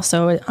Enneagram,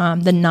 also,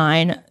 the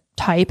 9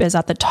 type is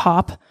at the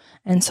top.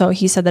 And so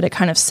he said that it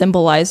kind of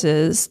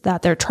symbolizes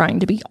that they're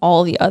trying to be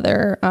all the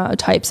other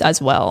types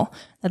as well,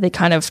 that they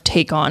kind of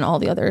take on all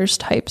the others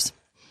types.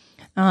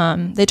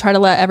 They try to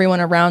let everyone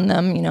around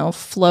them,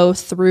 flow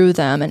through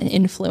them and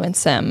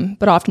influence them,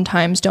 but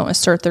oftentimes don't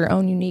assert their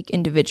own unique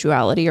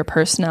individuality or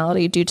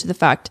personality due to the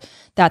fact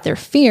that their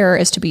fear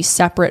is to be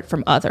separate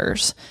from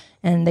others,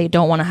 and they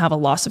don't want to have a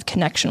loss of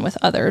connection with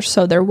others.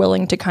 So they're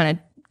willing to kind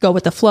of go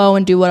with the flow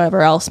and do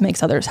whatever else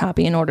makes others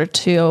happy in order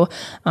to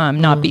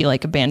not be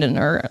like abandoned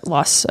or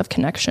loss of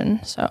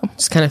connection. So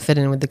just kind of fit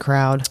in with the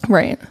crowd.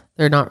 Right.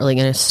 They're not really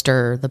going to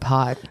stir the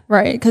pot.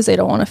 Right. Because they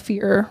don't want to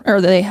fear,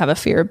 or they have a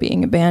fear of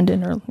being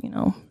abandoned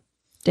or,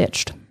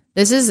 ditched.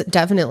 This is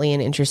definitely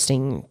an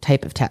interesting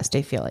type of test,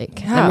 I feel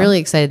like. Yeah. I'm really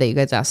excited that you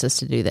guys asked us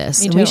to do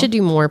this. Me And too. we should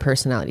do more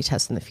personality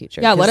tests in the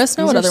future. Yeah, let us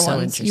know what other so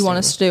ones you want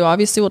us to do.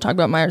 Obviously, we'll talk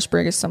about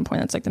Myers-Briggs at some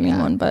point. That's like the main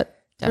one, but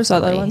there's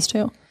other ones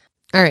too.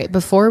 All right,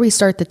 before we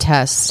start the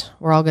test,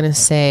 we're all going to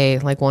say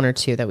like one or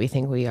two that we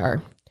think we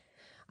are.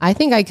 I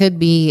think I could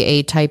be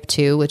a type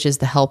 2, which is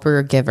the helper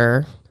or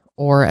giver,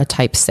 or a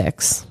type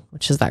 6,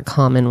 which is that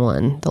common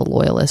one, the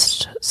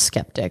loyalist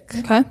skeptic.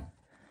 Okay.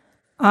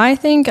 I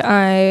think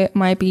I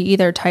might be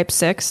either type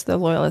 6, the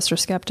loyalist or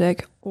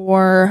skeptic,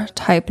 or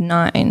type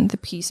 9, the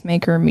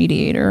peacemaker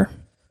mediator.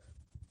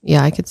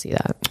 Yeah, I could see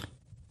that.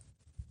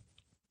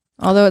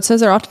 Although it says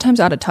they're oftentimes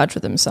out of touch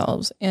with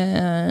themselves,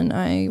 and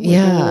I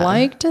would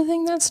like to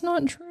think that's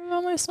not true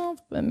about myself,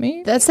 but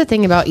maybe. That's the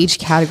thing about each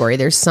category.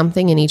 There's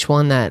something in each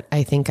one that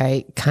I think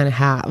I kind of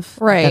have.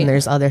 Right. And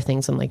there's other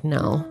things I'm like,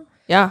 no.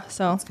 Yeah,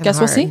 so guess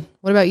we'll see.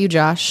 What about you,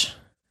 Josh?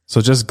 So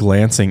just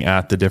glancing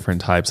at the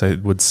different types, I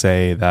would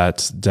say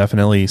that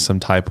definitely some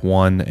type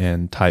 1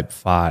 and type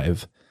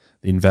 5.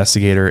 The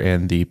investigator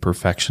and the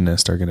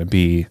perfectionist are going to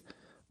be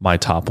my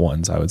top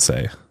ones, I would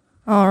say.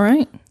 All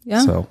right.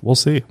 Yeah. So we'll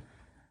see.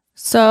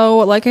 So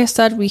like I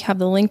said, we have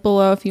the link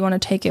below if you want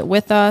to take it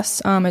with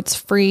us. It's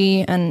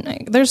free,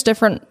 and there's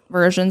different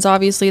versions.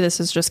 Obviously,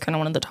 this is just kind of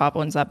one of the top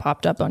ones that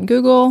popped up on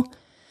Google.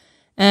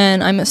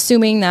 And I'm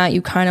assuming that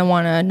you kind of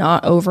want to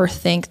not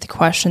overthink the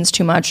questions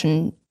too much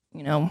and,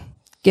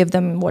 give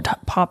them what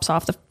pops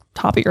off the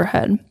top of your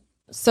head.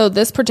 So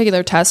this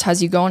particular test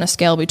has you go on a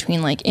scale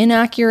between like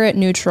inaccurate,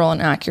 neutral,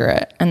 and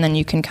accurate. And then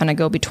you can kind of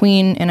go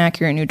between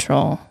inaccurate,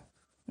 neutral,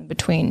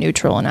 between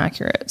neutral and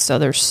accurate. So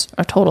there's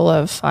a total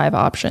of 5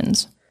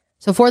 options.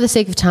 So for the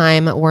sake of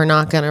time, we're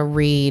not going to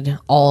read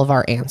all of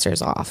our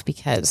answers off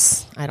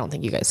because I don't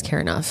think you guys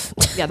care enough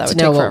Yeah, that would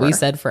to know take what forever. we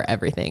said for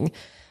everything.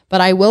 But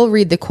I will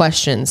read the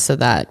questions so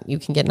that you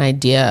can get an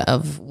idea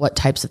of what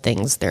types of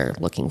things they're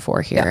looking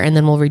for here. And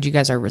then we'll read you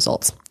guys our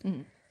results.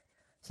 Mm-hmm.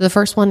 So the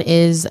first one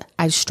is,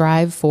 I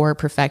strive for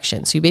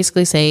perfection. So you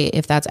basically say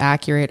if that's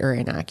accurate or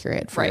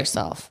inaccurate for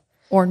yourself.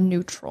 Or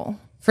neutral.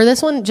 For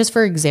this one, just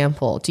for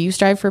example, do you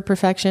strive for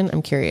perfection?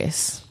 I'm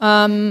curious.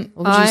 What would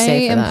you I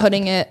say for am that?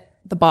 putting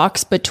the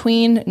box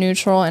between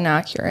neutral and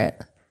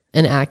accurate.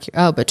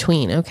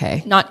 Between.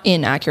 Okay. Not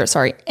inaccurate,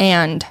 sorry,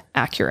 and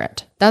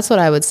accurate. That's what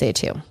I would say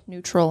too.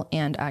 Neutral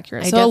and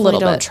accurate. I So a definitely little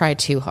don't bit. try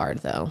too hard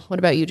though. What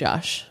about you,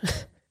 Josh?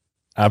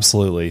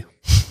 Absolutely.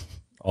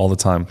 All the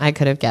time. I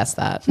could have guessed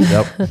that.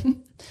 Yep.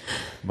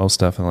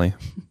 Most definitely.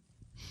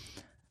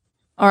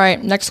 All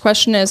right. Next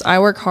question is, I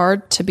work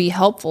hard to be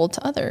helpful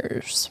to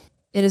others.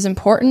 It is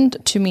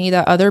important to me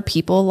that other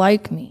people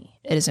like me.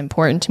 It is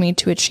important to me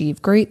to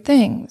achieve great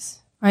things.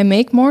 I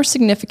make more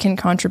significant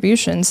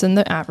contributions than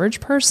the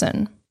average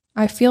person.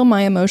 I feel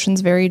my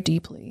emotions very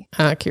deeply.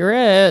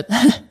 Accurate.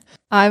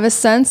 I have a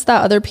sense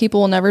that other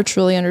people will never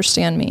truly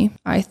understand me.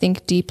 I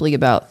think deeply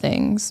about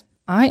things.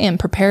 I am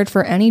prepared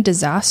for any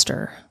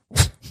disaster.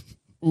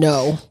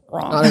 No,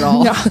 Wrong. not at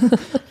all. No.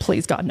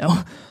 Please, God,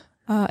 no.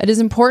 It is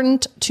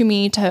important to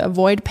me to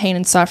avoid pain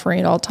and suffering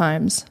at all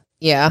times.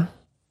 Yeah.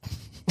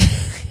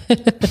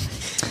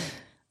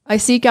 I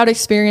seek out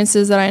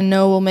experiences that I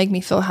know will make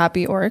me feel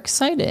happy or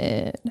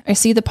excited. I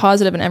see the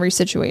positive in every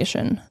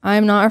situation. I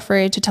am not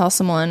afraid to tell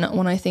someone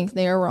when I think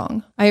they are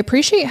wrong. I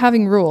appreciate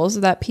having rules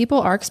that people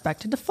are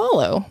expected to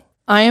follow.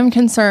 I am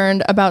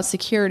concerned about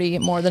security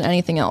more than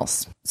anything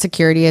else.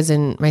 Security as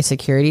in my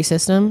security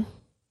system?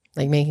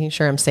 Like making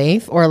sure I'm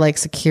safe, or like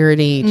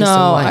security just in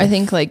No, life? I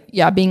think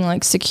being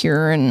like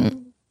secure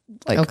and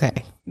like Okay.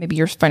 maybe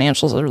your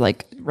financials or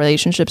like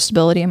relationship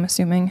stability, I'm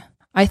assuming.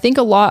 I think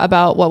a lot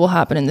about what will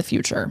happen in the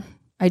future.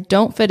 I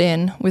don't fit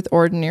in with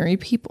ordinary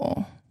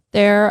people.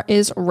 There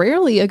is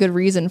rarely a good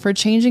reason for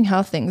changing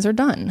how things are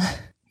done.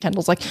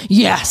 Kendall's like,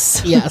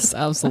 yes. Yes,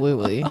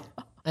 absolutely.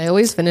 I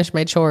always finish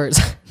my chores.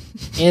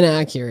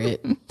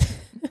 Inaccurate.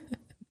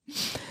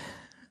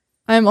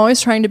 I'm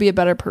always trying to be a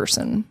better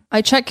person.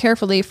 I check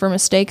carefully for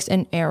mistakes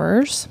and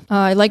errors.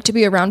 I like to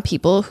be around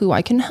people who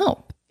I can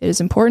help. It is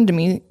important to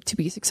me to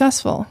be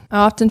successful. I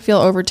often feel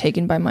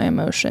overtaken by my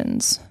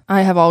emotions.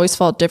 I have always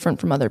felt different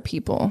from other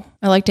people.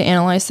 I like to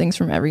analyze things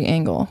from every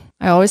angle.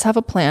 I always have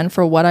a plan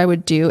for what I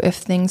would do if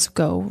things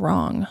go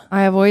wrong.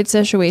 I avoid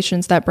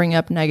situations that bring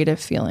up negative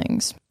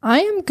feelings. I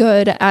am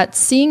good at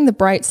seeing the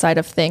bright side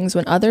of things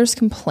when others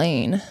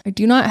complain. I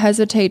do not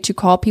hesitate to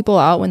call people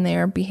out when they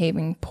are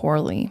behaving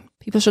poorly.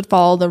 People should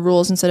follow the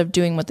rules instead of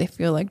doing what they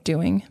feel like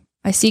doing.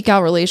 I seek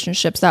out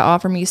relationships that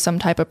offer me some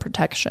type of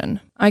protection.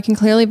 I can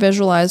clearly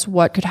visualize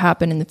what could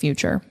happen in the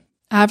future.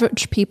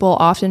 Average people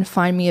often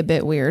find me a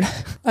bit weird.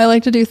 I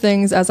like to do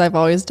things as I've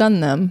always done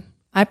them.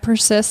 I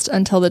persist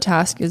until the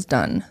task is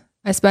done.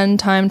 I spend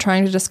time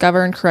trying to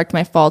discover and correct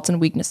my faults and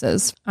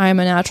weaknesses. I am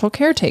a natural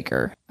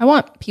caretaker. I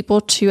want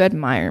people to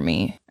admire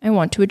me. I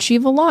want to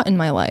achieve a lot in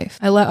my life.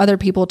 I let other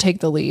people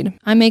take the lead.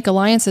 I make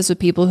alliances with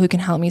people who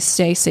can help me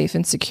stay safe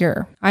and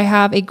secure. I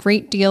have a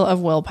great deal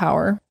of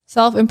willpower.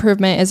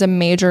 Self-improvement is a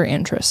major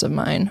interest of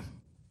mine.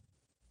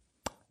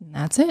 And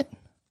that's it.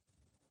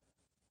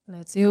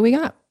 Let's see what we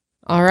got.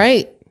 All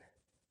right.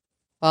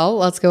 Well,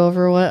 let's go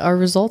over what our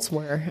results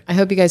were. I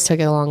hope you guys took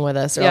it along with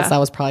us, or else that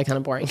was probably kind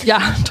of boring.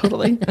 Yeah,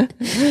 totally.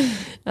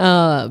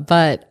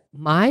 But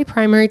my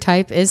primary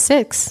type is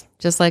 6,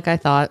 just like I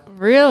thought.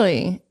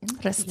 Really?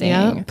 Interesting.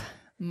 Yep.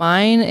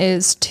 Mine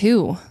is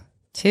 2.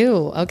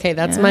 2. Okay,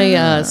 that's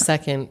my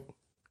second.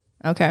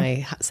 Okay.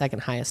 My second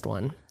highest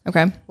one.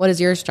 Okay. What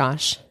is yours,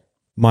 Josh?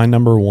 My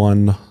number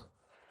 1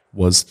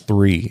 was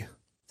 3,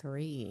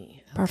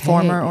 3. Okay.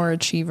 Performer or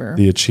achiever.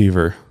 the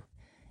achiever.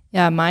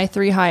 Yeah, my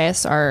 3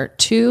 highest are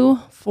 2,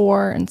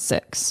 4, and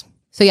 6.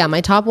 So yeah, my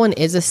top one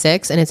is a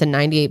 6, and it's a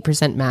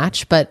 98%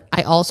 match, but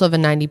I also have a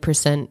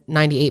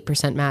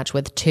 98% match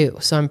with 2.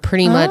 So I'm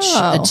pretty much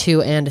a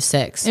 2 and a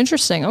 6.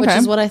 Interesting. Okay. Which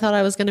is what I thought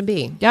I was going to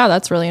be. Yeah,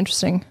 that's really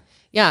interesting.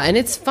 Yeah, and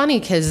it's funny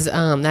because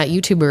that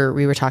YouTuber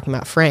we were talking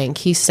about, Frank,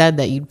 he said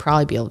that you'd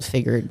probably be able to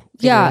figure it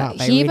out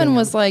by he even reading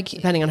was them, like,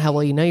 depending on how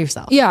well you know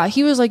yourself. yeah,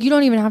 he was like, you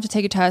don't even have to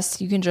take a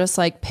test. You can just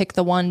like pick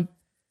the one.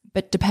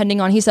 But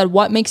depending on, he said,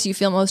 what makes you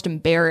feel most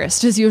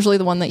embarrassed is usually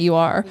the one that you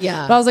are.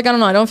 Yeah. But I was like, I don't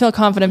know. I don't feel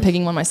confident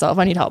picking one myself.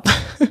 I need help.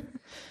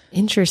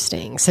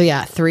 Interesting. So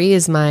yeah, 3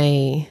 is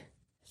my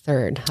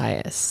third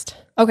highest.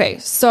 Okay.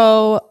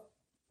 So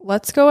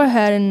let's go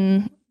ahead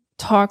and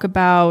talk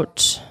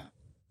about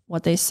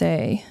what they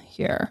say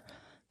here.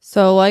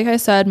 So like I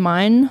said,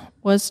 mine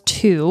was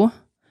 2,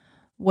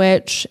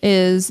 which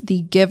is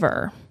the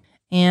giver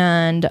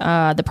and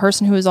the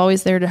person who is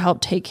always there to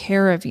help take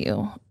care of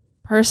you.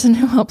 Person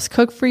who helps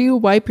cook for you,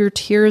 wipe your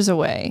tears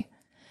away.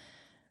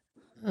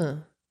 Yeah,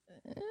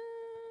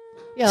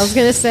 I was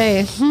gonna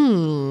say,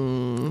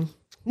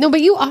 No, but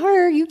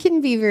you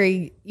can be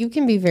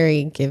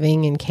very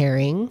giving and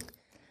caring for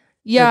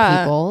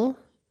people.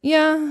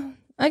 Yeah.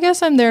 I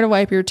guess I'm there to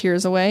wipe your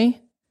tears away.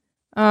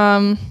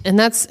 And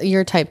that's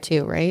your type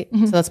 2, right?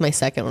 Mm-hmm. So that's my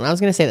second one. I was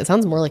gonna say that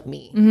sounds more like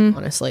me,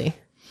 honestly.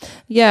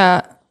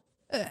 Yeah.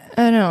 I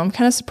don't know. I'm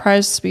kind of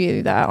surprised to be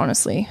that,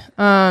 honestly.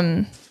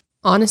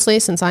 Honestly,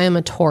 since I am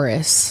a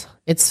Taurus,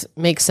 it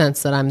makes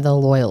sense that I'm the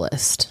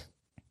loyalist.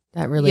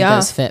 That really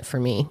does fit for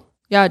me.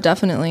 Yeah,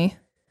 definitely.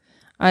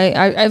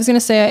 I was going to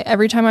say,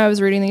 every time I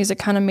was reading these, it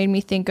kind of made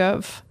me think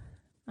of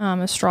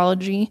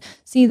astrology.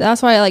 See,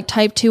 that's why I like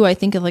type 2. I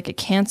think of like a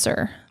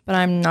Cancer, but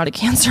I'm not a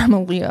Cancer. I'm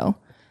a Leo.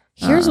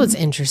 Here's what's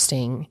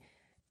interesting.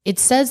 It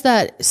says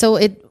that, so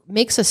it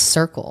makes a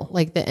circle,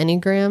 like the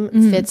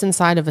Enneagram fits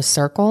inside of a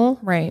circle.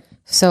 Right.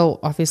 So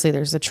obviously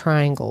there's a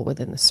triangle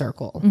within the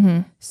circle.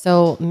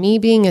 So me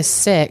being a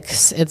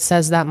 6, it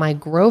says that my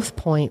growth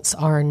points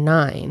are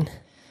 9.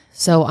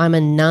 So I'm a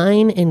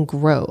 9 in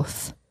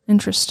growth.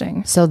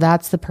 Interesting. So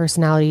that's the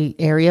personality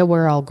area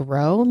where I'll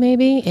grow,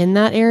 maybe in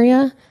that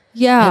area.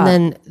 Yeah. And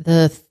then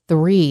the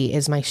 3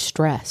 is my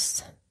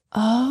stress.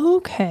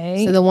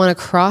 Okay. So the one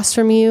across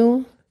from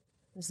you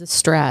is the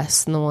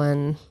stress, and the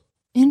one.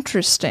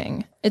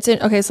 Interesting.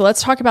 Okay. So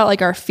let's talk about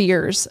like our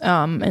fears,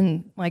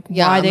 and like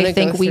why I'm they gonna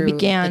think go we through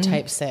began the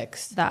type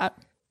 6. that.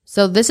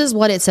 So this is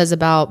what it says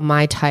about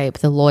my type,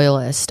 the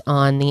loyalist,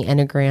 on the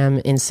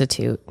Enneagram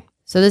Institute.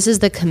 So this is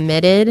the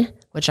committed,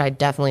 which I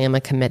definitely am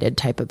a committed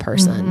type of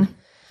person.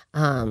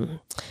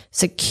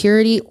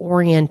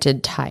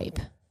 Security-oriented type.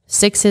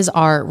 6s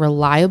are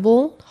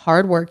reliable,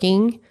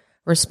 hardworking,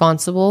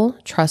 responsible,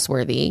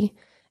 trustworthy,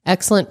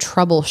 excellent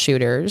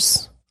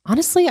troubleshooters.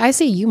 Honestly, I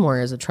see you more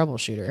as a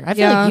troubleshooter. I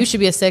feel like you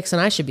should be a 6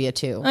 and I should be a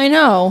 2. I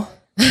know.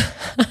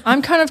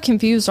 I'm kind of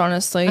confused,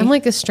 honestly. I'm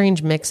like a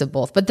strange mix of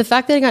both. But the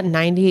fact that I got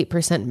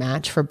 98%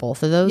 match for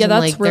both of those, Yeah, I'm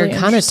that's like, really they're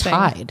kind of interesting.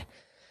 tied.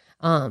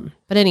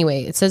 But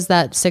anyway, it says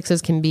that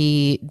 6s can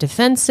be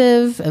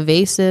defensive,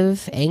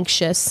 evasive,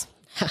 anxious,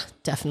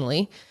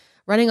 definitely,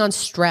 running on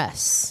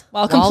stress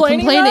While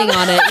complaining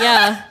on it.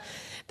 Yeah,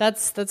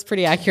 that's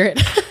pretty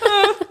accurate.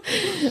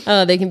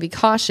 They can be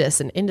cautious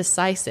and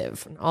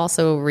indecisive, and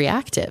also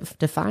reactive,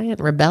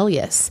 defiant,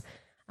 rebellious.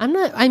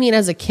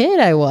 As a kid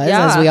I was,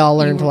 as we all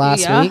learned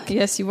last week.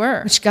 Yes, you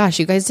were. Which, gosh,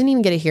 you guys didn't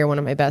even get to hear one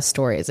of my best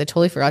stories. I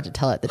totally forgot to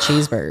tell it, the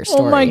cheeseburger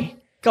story. Oh my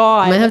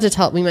God. We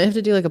might have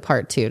to do like a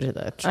part 2 to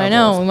the trouble. I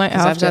know, we might 'cause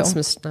have I've got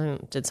to. I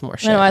did some more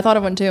shit. I know, I thought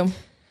of one too.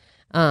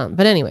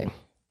 But anyway,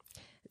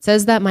 it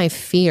says that my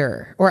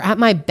fear, or at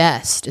my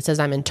best, it says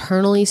I'm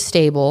internally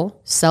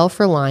stable,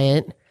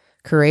 self-reliant,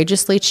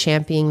 courageously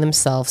championing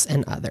themselves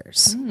and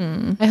others.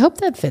 I hope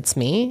that fits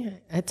me.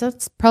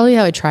 That's probably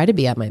how I try to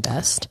be at my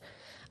best.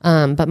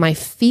 But my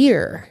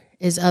fear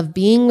is of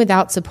being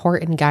without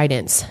support and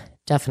guidance.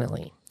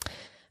 Definitely.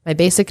 My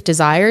basic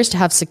desire is to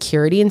have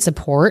security and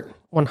support.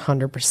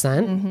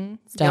 100%.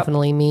 It's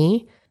definitely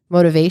me.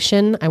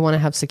 Motivation. I want to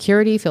have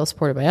security, feel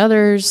supported by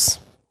others,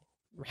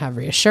 have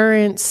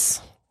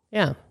reassurance.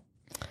 Yeah.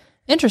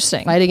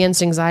 Interesting. Fight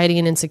against anxiety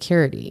and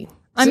insecurity.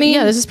 I mean,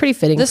 yeah, this is pretty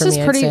fitting for me,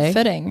 I'd pretty say.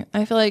 fitting.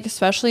 I feel like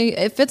especially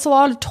it fits a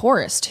lot of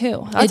Taurus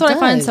too. That's what I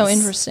find so does.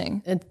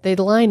 interesting. They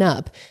line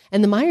up.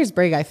 And the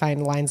Myers-Briggs, I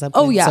find, lines up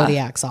with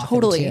zodiacs often,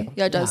 totally. too.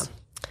 Yeah, it does.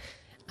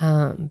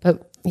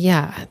 But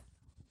yeah,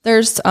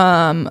 There's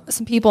some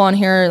people on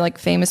here, like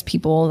famous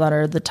people that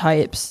are the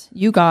types.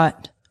 You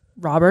got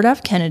Robert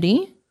F.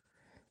 Kennedy,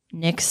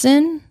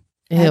 Nixon,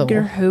 Ew.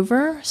 Edgar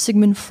Hoover,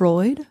 Sigmund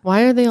Freud,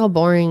 why are they all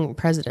boring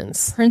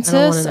presidents? I don't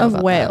Princess wanna know of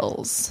about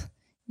Wales.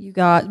 You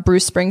got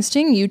Bruce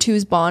Springsteen,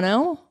 U2's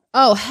Bono, that.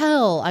 Oh,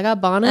 hell. I got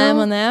Bono.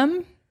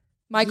 Eminem,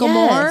 Michael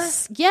Moore,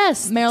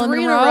 Yes. Marilyn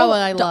 3 in a Monroe, row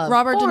I love.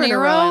 Robert De 4 in a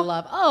Niro, row I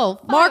love. Oh,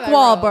 5 Mark in a row.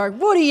 Wahlberg,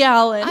 Woody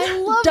Allen, I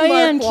love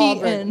Diane Mark Wahlberg.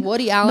 Keaton,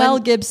 Woody Allen. Mel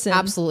Gibson,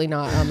 Absolutely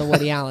not on the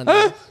Woody Allen.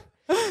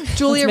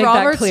 Julia make that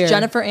Roberts, clear.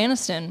 Jennifer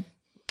Aniston.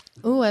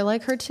 Oh, I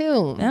like her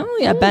too. Oh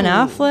yeah, Ben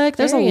Affleck.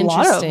 There's a very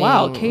lot of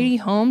interesting. Katie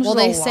Holmes. Well,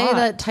 there's they a say lot.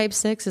 that type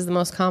 6 is the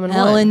most common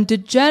Ellen one.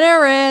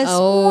 DeGeneres.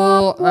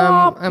 Oh,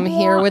 Womp, I'm womp,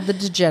 here womp. with the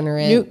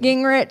degenerate. Newt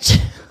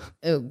Gingrich,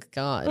 Oh,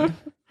 God.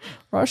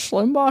 Rush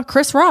Limbaugh,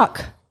 Chris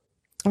Rock.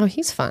 Oh,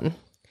 he's fun.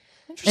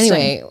 Interesting.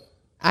 Anyway,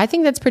 I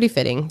think that's pretty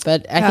fitting,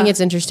 but I think it's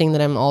interesting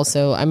that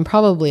I'm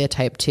probably a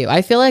type 2.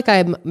 I feel like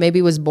I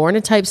maybe was born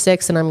a type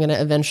 6 and I'm going to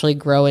eventually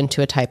grow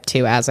into a type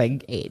 2 as I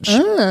age.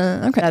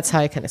 Okay. That's how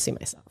I kind of see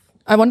myself.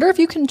 I wonder if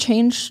you can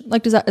change.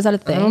 Like, is that a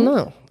thing? I don't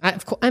know.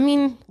 I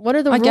mean, what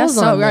are the rules guess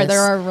so. on Right, this?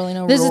 there are really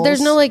no There's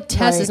rules. no like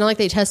test. Right. It's not like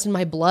they tested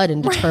my blood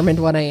and determined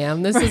what I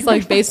am. This is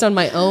like based on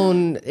my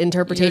own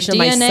interpretation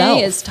Your of DNA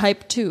myself. is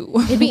type 2.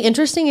 It'd be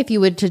interesting if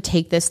you would to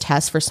take this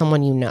test for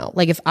someone you know.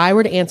 Like if I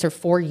were to answer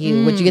for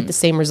you, would you get the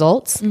same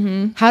results?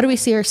 How do we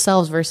see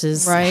ourselves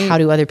versus Right. how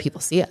do other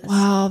people see us?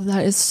 Wow,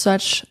 that is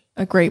such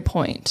a great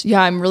point.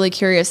 Yeah, I'm really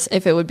curious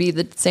if it would be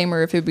the same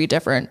or if it would be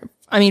different.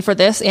 I mean, for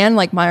this and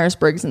like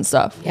Myers-Briggs and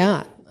stuff.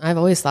 Yeah, I've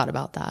always thought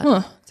about that.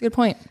 Huh, that's a good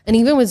point. And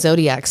even with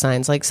zodiac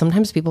signs, like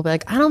sometimes people be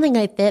like, I don't think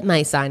I fit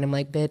my sign. I'm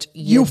like, bitch,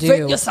 you do.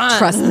 fit your sign.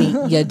 Trust me,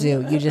 you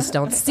do. You just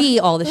don't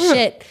see all the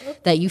shit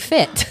that you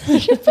fit.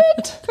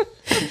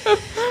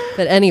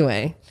 But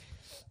anyway,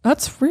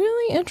 That's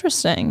really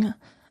interesting.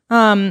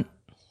 And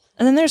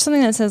then there's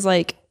something that says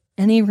like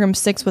Enneagram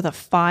 6 with a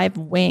 5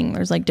 wing.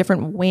 There's like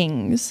different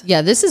wings,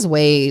 yeah, this is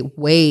way,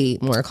 way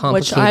more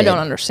complicated. which I don't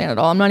understand at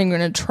all. I'm not even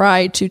going to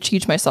try to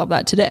teach myself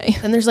that today.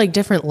 And there's like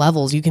different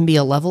levels. You can be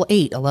a level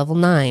 8, a level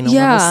 9, a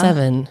Yeah. level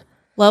 7.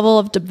 Level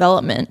of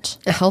development.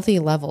 Healthy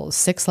levels,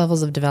 6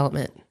 levels of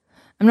development.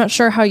 I'm not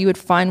sure how you would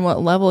find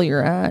what level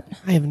you're at.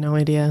 I have no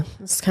idea.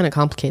 It's kind of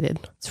complicated.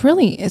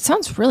 It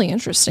sounds really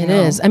interesting. It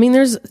is. I mean,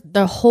 there's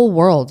the whole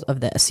world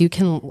of this. You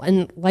can,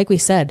 and like we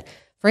said,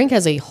 Frank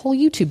has a whole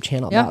YouTube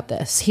channel about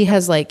this. He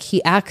has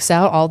he acts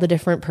out all the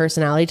different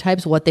personality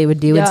types, what they would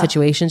do in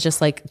situations,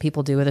 just like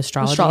people do with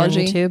astrology. on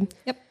YouTube.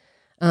 Yep.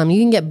 You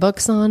can get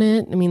books on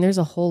it. I mean, there's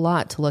a whole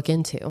lot to look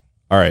into.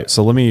 All right,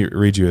 so let me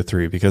read you a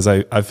 3 because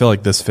I feel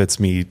like this fits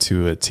me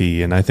to a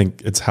T, and I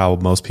think it's how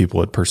most people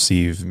would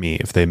perceive me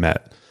if they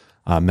met.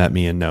 met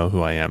me and know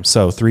who I am.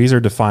 So threes are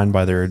defined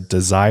by their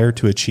desire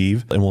to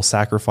achieve and will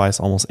sacrifice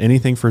almost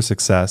anything for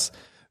success,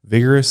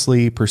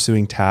 vigorously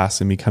pursuing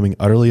tasks and becoming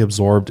utterly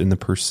absorbed in the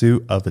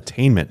pursuit of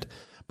attainment.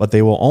 But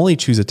they will only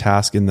choose a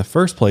task in the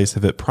first place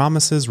if it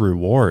promises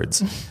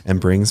rewards and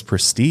brings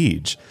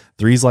prestige.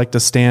 Threes like to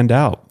stand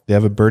out. They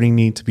have a burning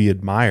need to be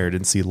admired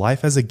and see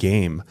life as a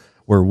game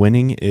where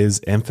winning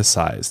is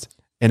emphasized.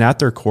 And at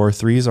their core,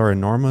 threes are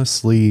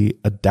enormously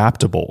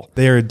adaptable.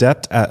 They are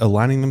adept at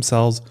aligning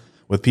themselves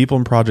with people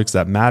and projects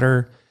that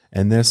matter,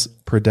 and this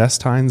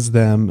predestines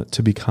them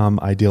to become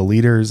ideal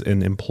leaders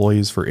and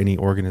employees for any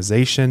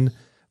organization.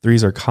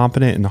 Threes are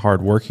competent and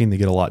hardworking. They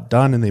get a lot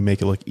done, and they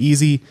make it look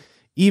easy,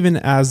 even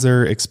as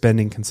they're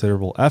expending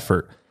considerable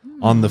effort.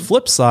 On the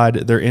flip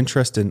side, their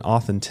interest in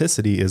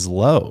authenticity is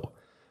low.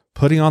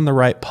 Putting on the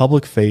right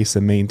public face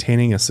and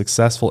maintaining a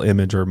successful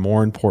image are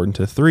more important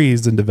to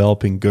threes than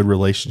developing good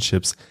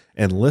relationships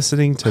and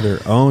listening to their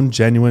own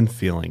genuine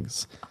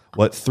feelings.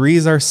 What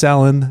threes are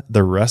selling,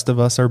 the rest of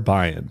us are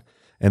buying.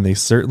 And they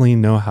certainly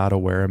know how to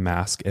wear a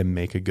mask and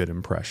make a good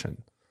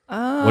impression.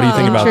 Oh, what do you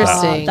think about that?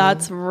 Interesting.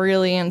 That's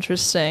really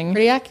interesting.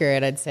 Pretty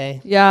accurate, I'd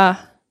say. Yeah.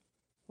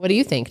 What do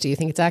you think? Do you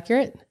think it's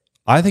accurate?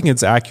 I think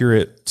it's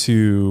accurate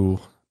to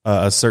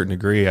a certain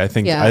degree. I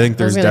think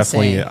there's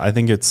definitely, I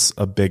think it's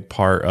a big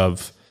part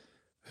of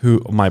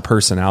who my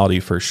personality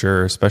for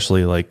sure,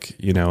 especially like,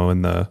 you know,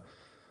 in the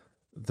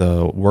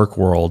work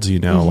world, you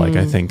know, like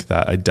I think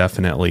that I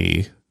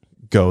definitely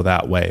go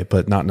that way,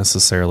 but not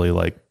necessarily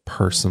like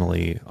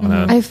personally on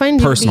a I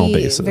find personal you to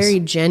be basis. very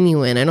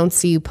genuine. I don't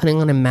see you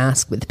putting on a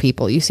mask with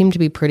people. You seem to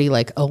be pretty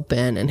like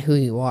open and who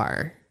you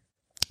are.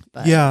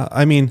 But Yeah.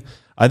 I mean,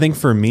 I think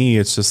for me,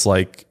 it's just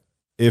like,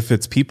 if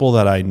it's people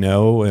that I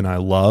know and I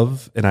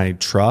love and I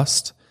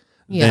trust,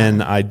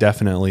 then I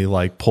definitely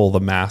like pull the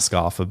mask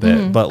off a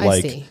bit. But I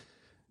like, see.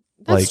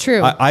 That's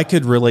true. I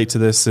could relate to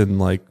this in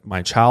like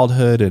my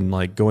childhood and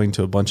like going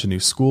to a bunch of new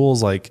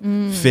schools, like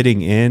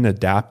fitting in,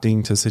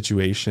 adapting to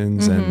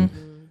situations and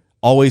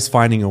always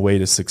finding a way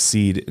to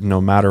succeed no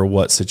matter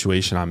what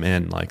situation I'm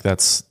in. Like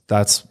that's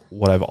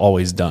what I've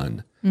always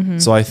done.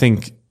 So I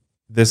think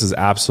this is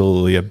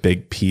absolutely a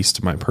big piece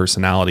to my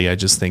personality. I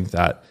just think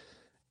that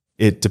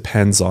it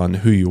depends on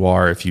who you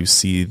are. If you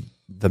see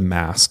the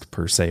mask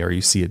per se, or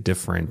you see a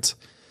different,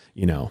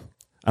 you know,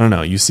 I don't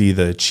know, you see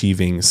the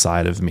achieving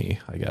side of me,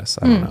 I guess.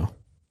 I don't know.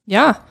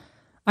 Yeah.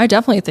 I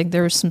definitely think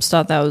there was some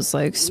stuff that was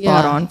like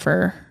spot on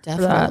for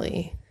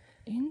definitely.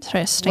 that.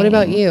 Interesting. What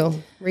about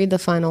you? Read the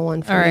final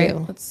one for All right,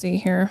 you. let's see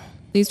here.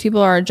 These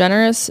people are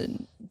generous,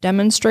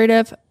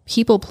 demonstrative,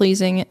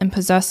 people-pleasing, and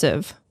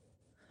possessive.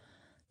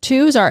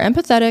 Twos are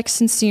empathetic,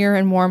 sincere,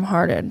 and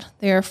warm-hearted.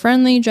 They are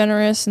friendly,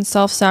 generous, and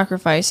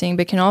self-sacrificing,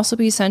 but can also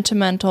be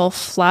sentimental,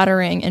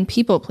 flattering, and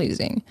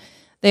people-pleasing.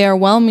 They are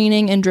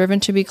well-meaning and driven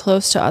to be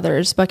close to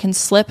others, but can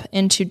slip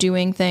into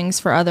doing things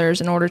for others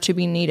in order to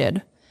be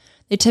needed.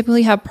 They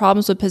typically have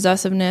problems with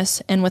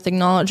possessiveness and with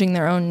acknowledging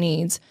their own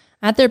needs.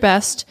 At their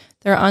best,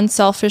 they're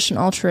unselfish and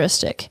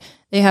altruistic.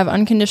 They have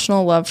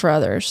unconditional love for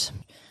others.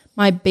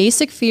 My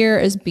basic fear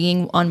is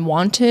being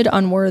unwanted,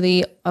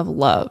 unworthy of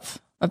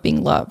love, of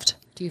being loved.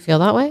 Do you feel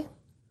that way?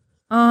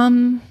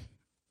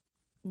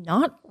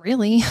 Not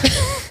really.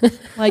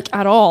 Like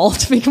at all,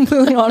 to be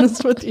completely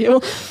honest with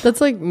you.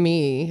 That's like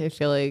me. I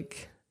feel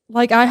like.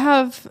 Like I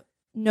have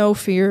no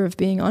fear of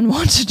being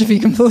unwanted, to be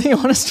completely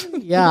honest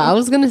with you. Yeah, I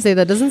was going to say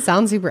that doesn't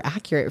sound super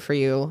accurate for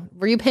you.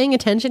 Were you paying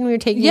attention when you were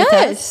taking the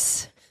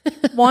test?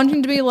 Yes.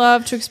 Wanting to be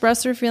loved, to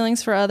express their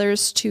feelings for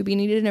others, to be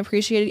needed and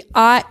appreciated.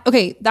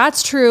 Okay,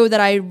 that's true that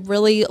I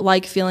really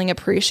like feeling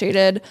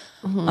appreciated.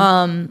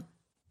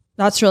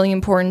 That's really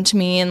important to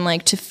me, and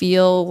like to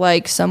feel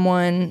like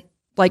someone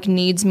like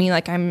needs me,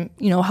 like I'm,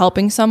 you know,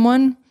 helping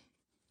someone.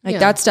 Like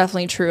that's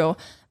definitely true.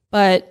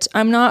 But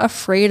I'm not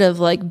afraid of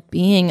like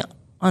being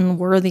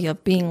unworthy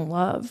of being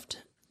loved.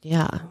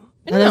 Yeah.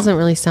 That doesn't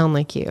really sound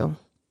like you.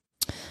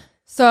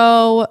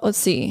 So let's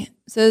see.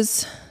 It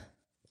says,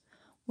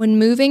 when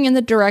moving in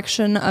the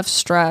direction of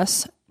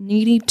stress,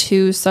 needy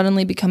twos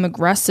suddenly become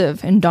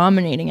aggressive and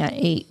dominating at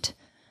 8.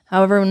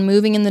 However, when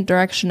moving in the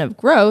direction of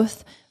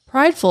growth,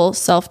 prideful,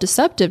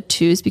 self-deceptive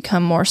twos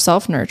become more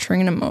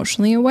self-nurturing and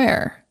emotionally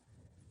aware,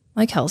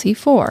 like healthy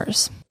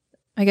 4s.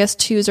 I guess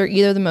 2s are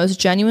either the most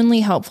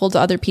genuinely helpful to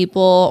other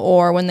people,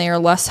 or when they are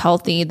less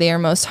healthy, they are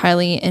most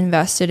highly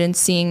invested in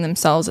seeing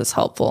themselves as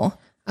helpful.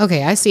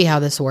 Okay, I see how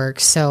this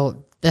works.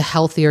 So the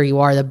healthier you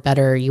are, the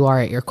better you are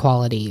at your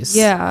qualities.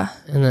 Yeah.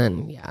 And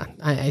then,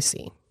 I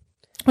see.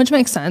 Which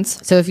makes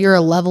sense. So if you're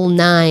a level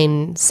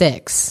 9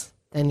 6,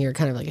 then you're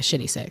kind of like a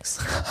shitty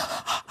 6.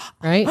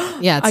 Right?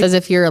 Yeah, it says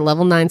if you're a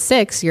level 9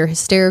 6, you're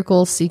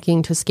hysterical,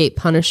 seeking to escape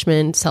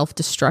punishment,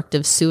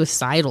 self-destructive,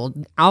 suicidal,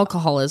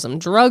 alcoholism,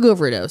 drug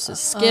overdoses,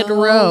 skid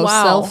row,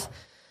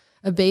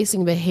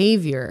 self-abasing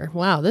behavior.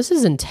 Wow, this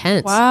is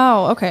intense.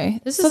 Wow,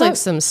 okay. This is like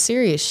some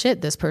serious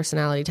shit, this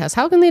personality test.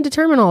 How can they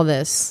determine all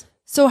this?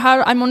 So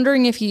I'm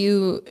wondering if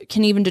you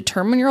can even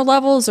determine your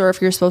levels or if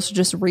you're supposed to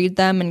just read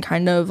them and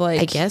kind of like,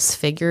 I guess,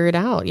 figure it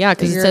out. Yeah.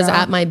 Cause it says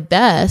at my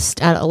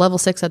best, at a level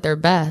 6 at their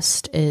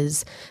best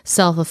is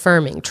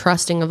self-affirming,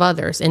 trusting of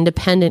others,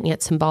 independent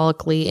yet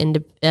symbolically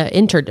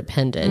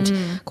interdependent,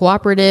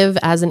 cooperative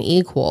as an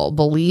equal,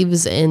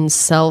 believes in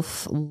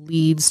self,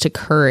 leads to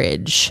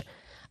courage,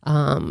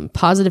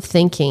 positive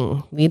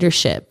thinking,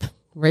 leadership,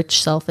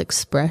 rich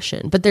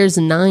self-expression. But there's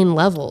 9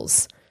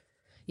 levels.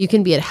 You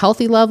can be at a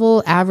healthy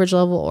level, average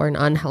level, or an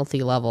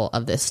unhealthy level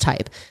of this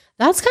type.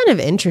 That's kind of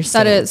interesting.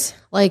 That is.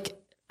 Like,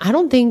 I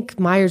don't think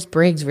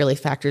Myers-Briggs really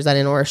factors that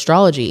in, or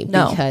astrology,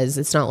 because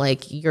it's not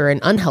like you're an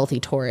unhealthy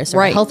Taurus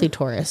or a healthy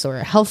Taurus or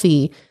a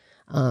healthy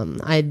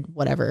INFP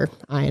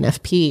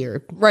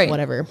or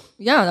whatever.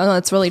 Yeah, no,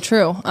 that's really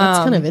true. That's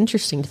kind of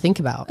interesting to think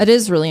about. It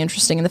is really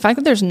interesting. And the fact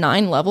that there's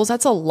 9 levels,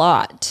 that's a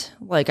lot.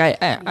 Like,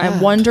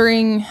 I'm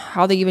wondering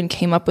how they even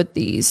came up with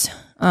these.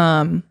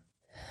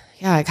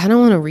 Yeah, I kind of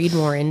want to read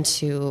more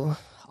into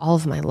all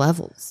of my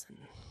levels.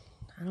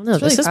 I don't know.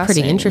 This is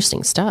pretty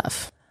interesting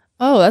stuff.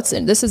 Oh,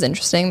 this is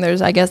interesting.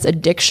 There's, I guess,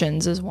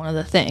 addictions is one of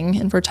the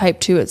thing. And for type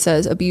 2, it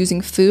says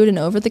abusing food and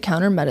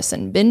over-the-counter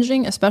medicine,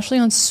 binging, especially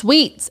on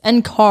sweets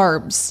and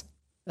carbs.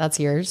 That's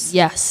yours?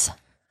 Yes.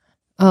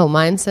 Oh,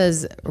 mine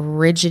says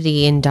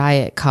rigidity in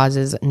diet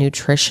causes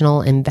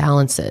nutritional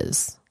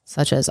imbalances,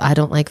 such as I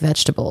don't like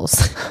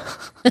vegetables.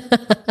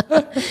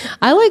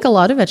 I like a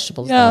lot of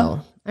vegetables, though.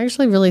 I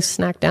actually really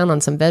snack down on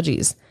some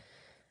veggies.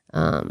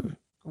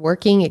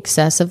 Working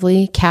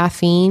excessively,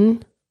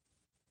 caffeine,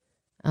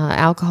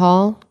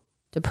 alcohol,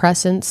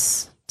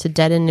 depressants to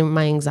deaden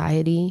my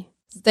anxiety.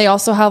 They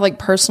also have like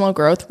personal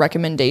growth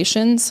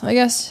recommendations, I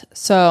guess.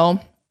 So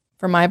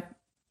for my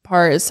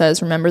part, it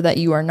says, remember that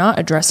you are not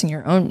addressing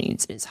your own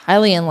needs. It is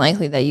highly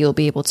unlikely that you will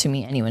be able to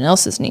meet anyone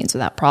else's needs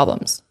without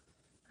problems.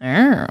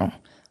 Oh.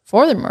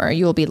 Furthermore,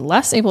 you will be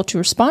less able to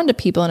respond to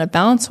people in a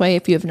balanced way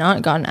if you have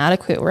not gotten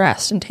adequate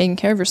rest and taken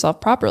care of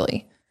yourself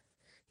properly.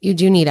 You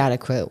do need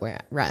adequate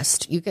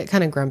rest. You get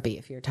kind of grumpy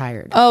if you're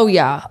tired. Oh,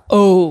 yeah.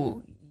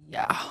 Oh,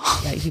 yeah.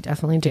 Yeah, you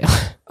definitely do.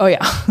 Oh,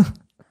 yeah.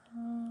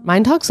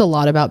 Mine talks a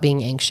lot about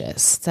being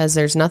anxious. It says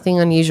there's nothing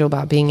unusual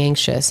about being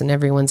anxious, and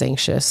everyone's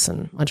anxious,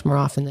 and much more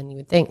often than you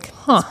would think.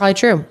 That's probably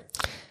true.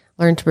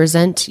 Learn to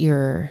present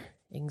your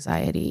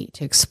anxiety,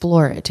 to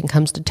explore it, and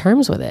comes to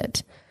terms with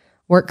it.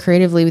 Work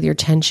creatively with your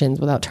tensions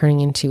without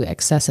turning into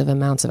excessive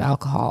amounts of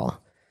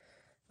alcohol,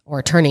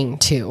 or turning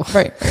to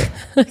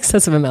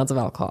excessive amounts of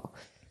alcohol.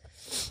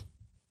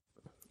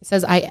 It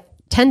says, I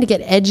tend to get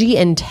edgy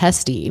and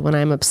testy when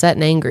I'm upset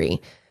and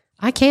angry.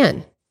 I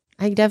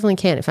definitely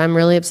can. If I'm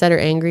really upset or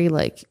angry,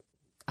 like,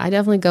 I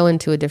definitely go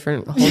into a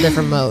whole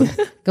different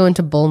mode. Go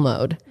into bull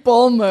mode.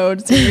 Bull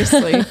mode,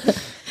 seriously.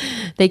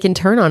 They can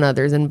turn on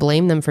others and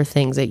blame them for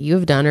things that you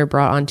have done or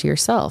brought onto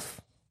yourself.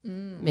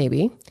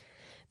 Maybe.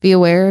 Be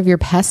aware of your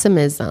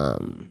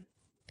pessimism.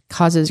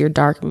 Causes your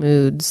dark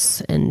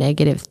moods and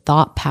negative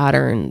thought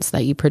patterns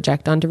that you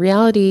project onto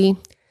reality.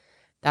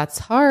 That's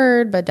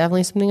hard, but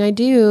definitely something I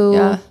do.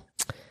 Yeah.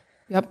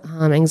 Yep.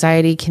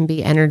 Anxiety can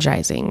be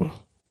energizing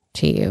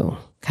to you,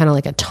 kind of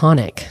like a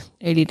tonic.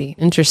 ADD.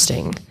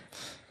 Interesting.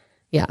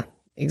 Yeah,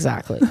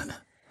 exactly.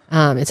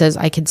 It says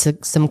I could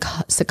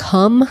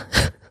succumb.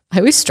 I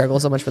always struggle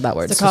so much with that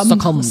word.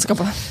 Succumb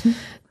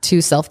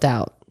to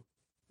self-doubt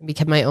and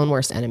become my own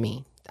worst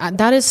enemy.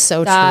 That is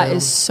so true. That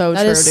is so true.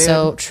 That is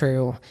so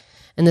true.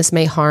 And this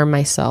may harm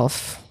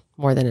myself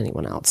more than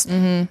anyone else.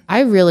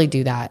 I really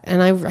do that.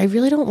 And I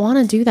really don't want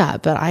to do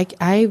that. But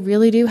I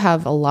really do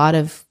have a lot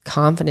of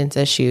confidence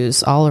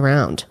issues all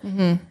around.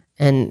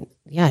 And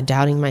yeah,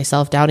 doubting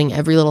myself, doubting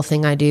every little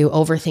thing I do,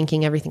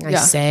 overthinking everything I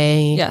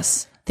say.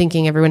 Yes.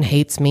 Thinking everyone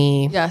hates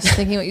me. Yes.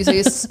 Thinking what you say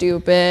is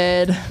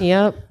stupid.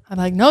 Yep. I'm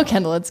like, no,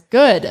 Kendall, it's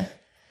good.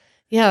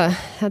 Yeah,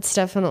 that's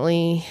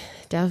definitely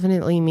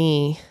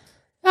me.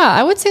 Yeah,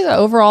 I would say that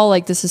overall,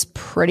 like, this is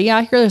pretty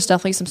accurate. There's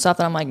definitely some stuff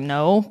that I'm like,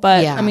 no.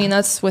 But, I mean,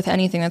 that's with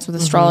anything. That's with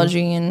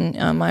astrology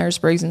and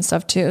Myers-Briggs and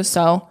stuff, too.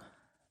 So,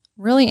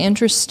 really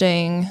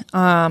interesting.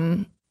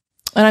 And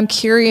I'm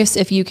curious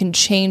if you can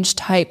change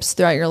types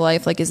throughout your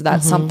life. Like, is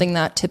that something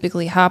that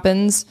typically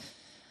happens?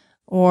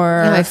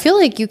 Or I feel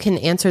like you can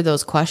answer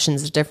those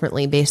questions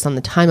differently based on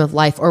the time of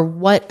life or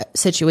what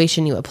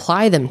situation you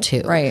apply them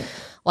to. Right.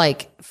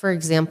 Like, for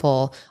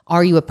example,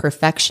 are you a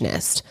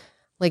perfectionist?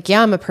 Like,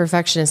 yeah, I'm a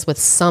perfectionist with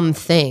some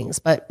things,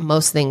 but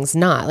most things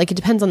not. Like, it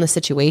depends on the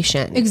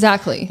situation.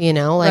 Exactly. You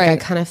know, like I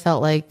kind of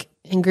felt like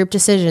in group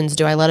decisions,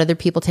 do I let other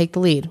people take the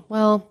lead?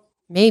 Well,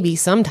 maybe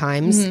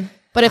sometimes.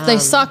 But if they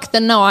suck,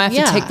 then no, I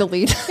have to take the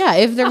lead. Yeah,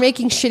 if they're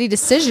making shitty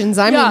decisions,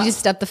 I need to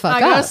step the fuck up. I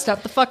gotta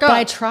step the fuck up. But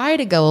I try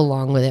to go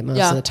along with it most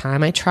of the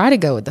time. I try to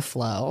go with the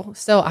flow.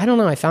 So I don't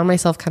know. I found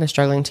myself kind of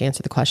struggling to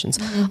answer the questions.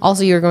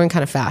 Also, you were going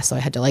kind of fast, so I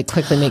had to like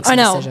quickly make some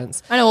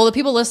decisions. I know. Well, the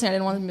people listening, I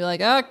didn't want them to be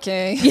like,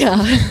 okay.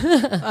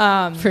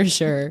 Yeah, for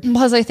sure.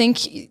 Because I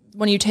think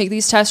when you take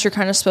these tests, you're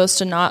kind of supposed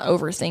to not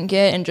overthink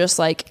it and just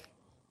like,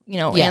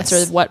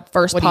 answer what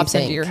first pops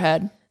into your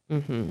head.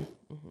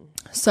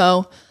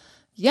 So...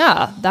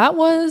 Yeah, that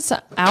was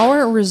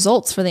our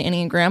results for the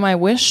Enneagram. I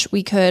wish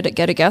we could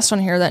get a guest on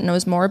here that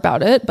knows more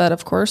about it, but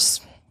of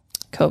course,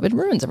 COVID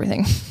ruins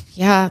everything.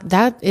 Yeah,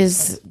 that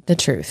is the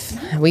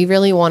truth. We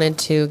really wanted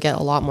to get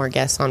a lot more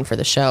guests on for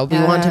the show. We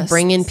want to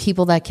bring in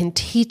people that can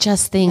teach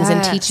us things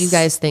and teach you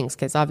guys things,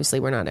 because obviously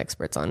we're not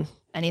experts on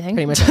Anything?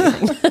 pretty much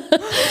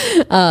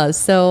anything.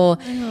 So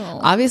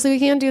obviously we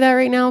can't do that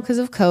right now because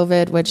of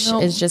COVID, which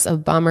is just a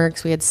bummer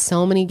because we had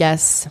so many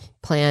guests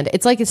planned.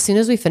 It's like as soon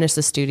as we finish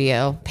the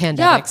studio,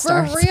 pandemic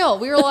starts. For real.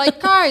 We were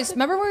like, guys,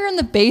 remember when we were in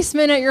the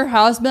basement at your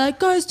house? Be like,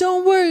 guys,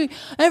 don't worry.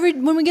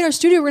 When we get our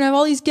studio, we're going to have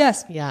all these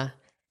guests. Yeah.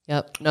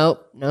 Yep.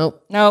 Nope.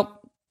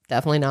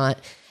 Definitely not.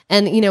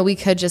 And, we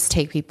could just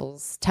take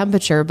people's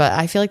temperature, but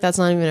I feel like that's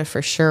not even a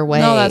for sure way.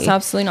 No, that's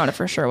absolutely not a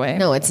for sure way.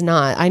 No, it's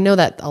not. I know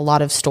that a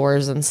lot of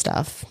stores and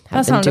stuff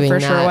have been doing that.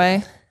 That's not a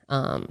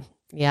for sure way.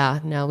 Yeah,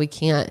 no, we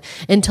can't.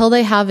 Until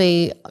they have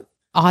a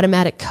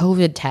automatic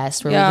COVID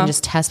test where we can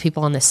just test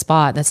people on the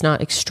spot, that's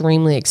not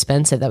extremely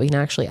expensive that we can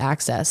actually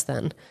access,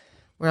 then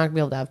we're not going to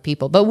be able to have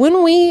people. But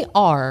when we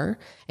are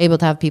able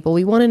to have people,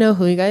 we want to know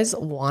who you guys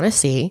want to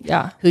see.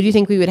 Yeah. Who do you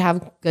think we would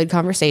have good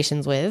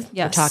conversations with?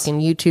 Yes. We're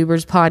talking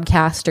YouTubers,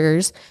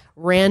 podcasters,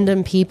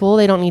 random people.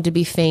 They don't need to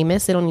be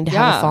famous. They don't need to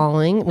have a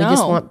following. We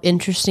just want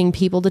interesting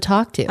people to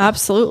talk to.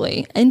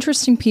 Absolutely.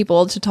 Interesting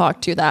people to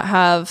talk to that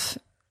have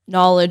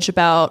knowledge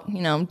about,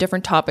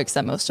 different topics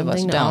that most of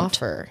us don't.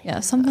 Offer. Yeah,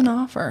 something to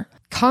offer.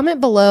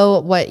 Comment below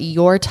what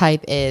your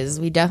type is.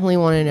 We definitely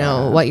want to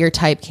know what your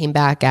type came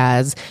back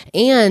as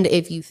and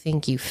if you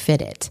think you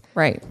fit it.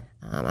 Right.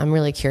 I'm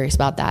really curious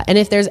about that. And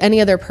if there's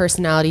any other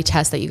personality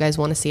tests that you guys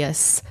want to see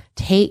us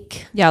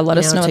take. Yeah, let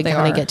us know what they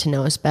are. To get to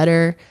know us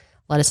better.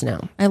 Let us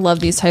know. I love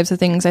these types of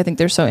things. I think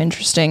they're so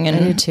interesting. And I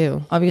do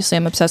too. Obviously,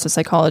 I'm obsessed with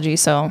psychology,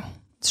 so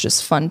it's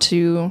just fun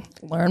to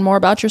learn more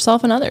about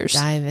yourself and others.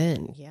 Dive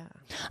in. Yeah.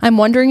 I'm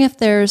wondering if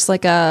there's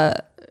like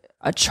a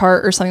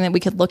chart or something that we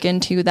could look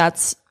into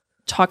that's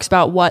talks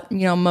about what,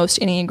 most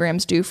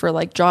Enneagrams do for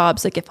like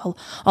jobs. Like if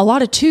a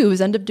lot of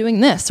 2s end up doing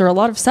this or a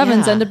lot of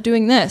 7s end up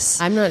doing this.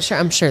 I'm not sure.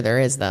 I'm sure there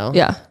is though.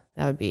 Yeah.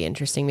 That would be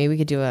interesting. Maybe we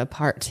could do a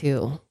part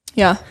 2.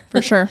 Yeah,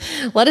 for sure.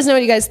 Let us know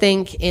what you guys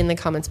think in the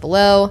comments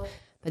below.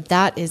 But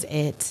that is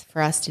it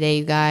for us today,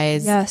 you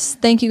guys. Yes.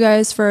 Thank you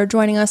guys for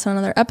joining us on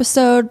another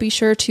episode. Be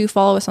sure to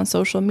follow us on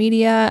social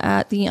media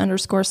at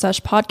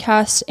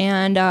 _podcast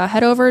and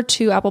head over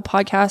to Apple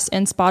Podcasts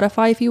and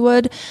Spotify if you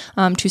would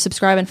to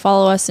subscribe and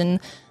follow us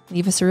and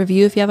leave us a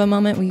review if you have a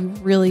moment. We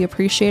really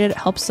appreciate it. It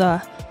helps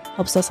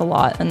us a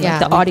lot. And like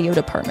the audio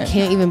department.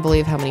 Can't even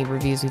believe how many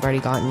reviews we've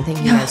already gotten. Thank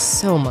you guys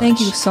so much. Thank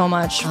you so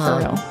much for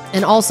real.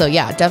 And also,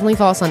 definitely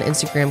follow us on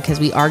Instagram because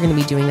we are going to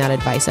be doing that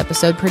advice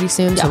episode pretty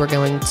soon. So we're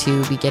going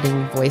to be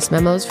getting voice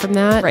memos from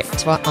that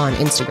on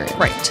Instagram.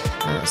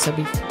 Right. So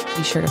be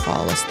sure to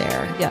follow us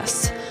there.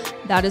 Yes.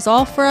 That is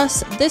all for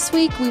us this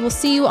week. We will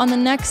see you on the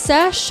next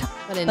sesh.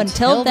 But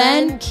until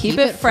then, keep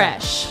it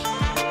fresh.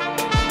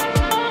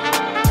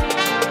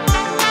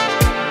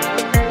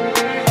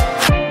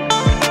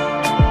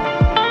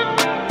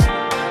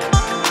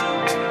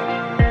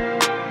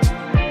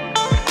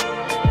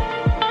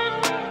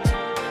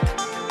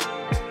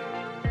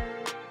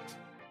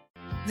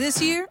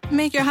 This year,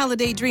 make your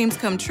holiday dreams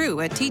come true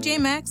at TJ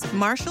Maxx,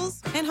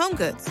 Marshalls, and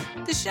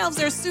HomeGoods. The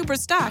shelves are super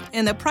stocked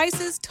and the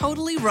prices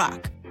totally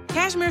rock.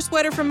 Cashmere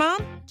sweater for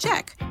mom?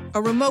 Check.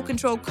 A remote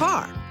control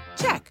car?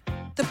 Check.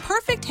 The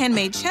perfect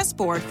handmade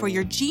chessboard for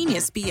your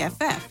genius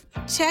BFF?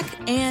 Check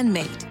and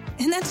mate.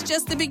 And that's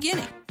just the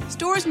beginning.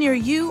 Stores near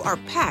you are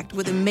packed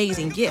with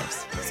amazing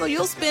gifts, so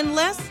you'll spend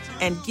less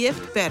and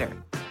gift better.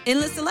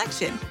 Endless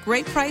selection,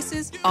 great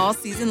prices all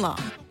season long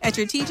at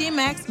your TJ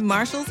Maxx,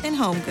 Marshalls, and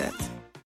HomeGoods.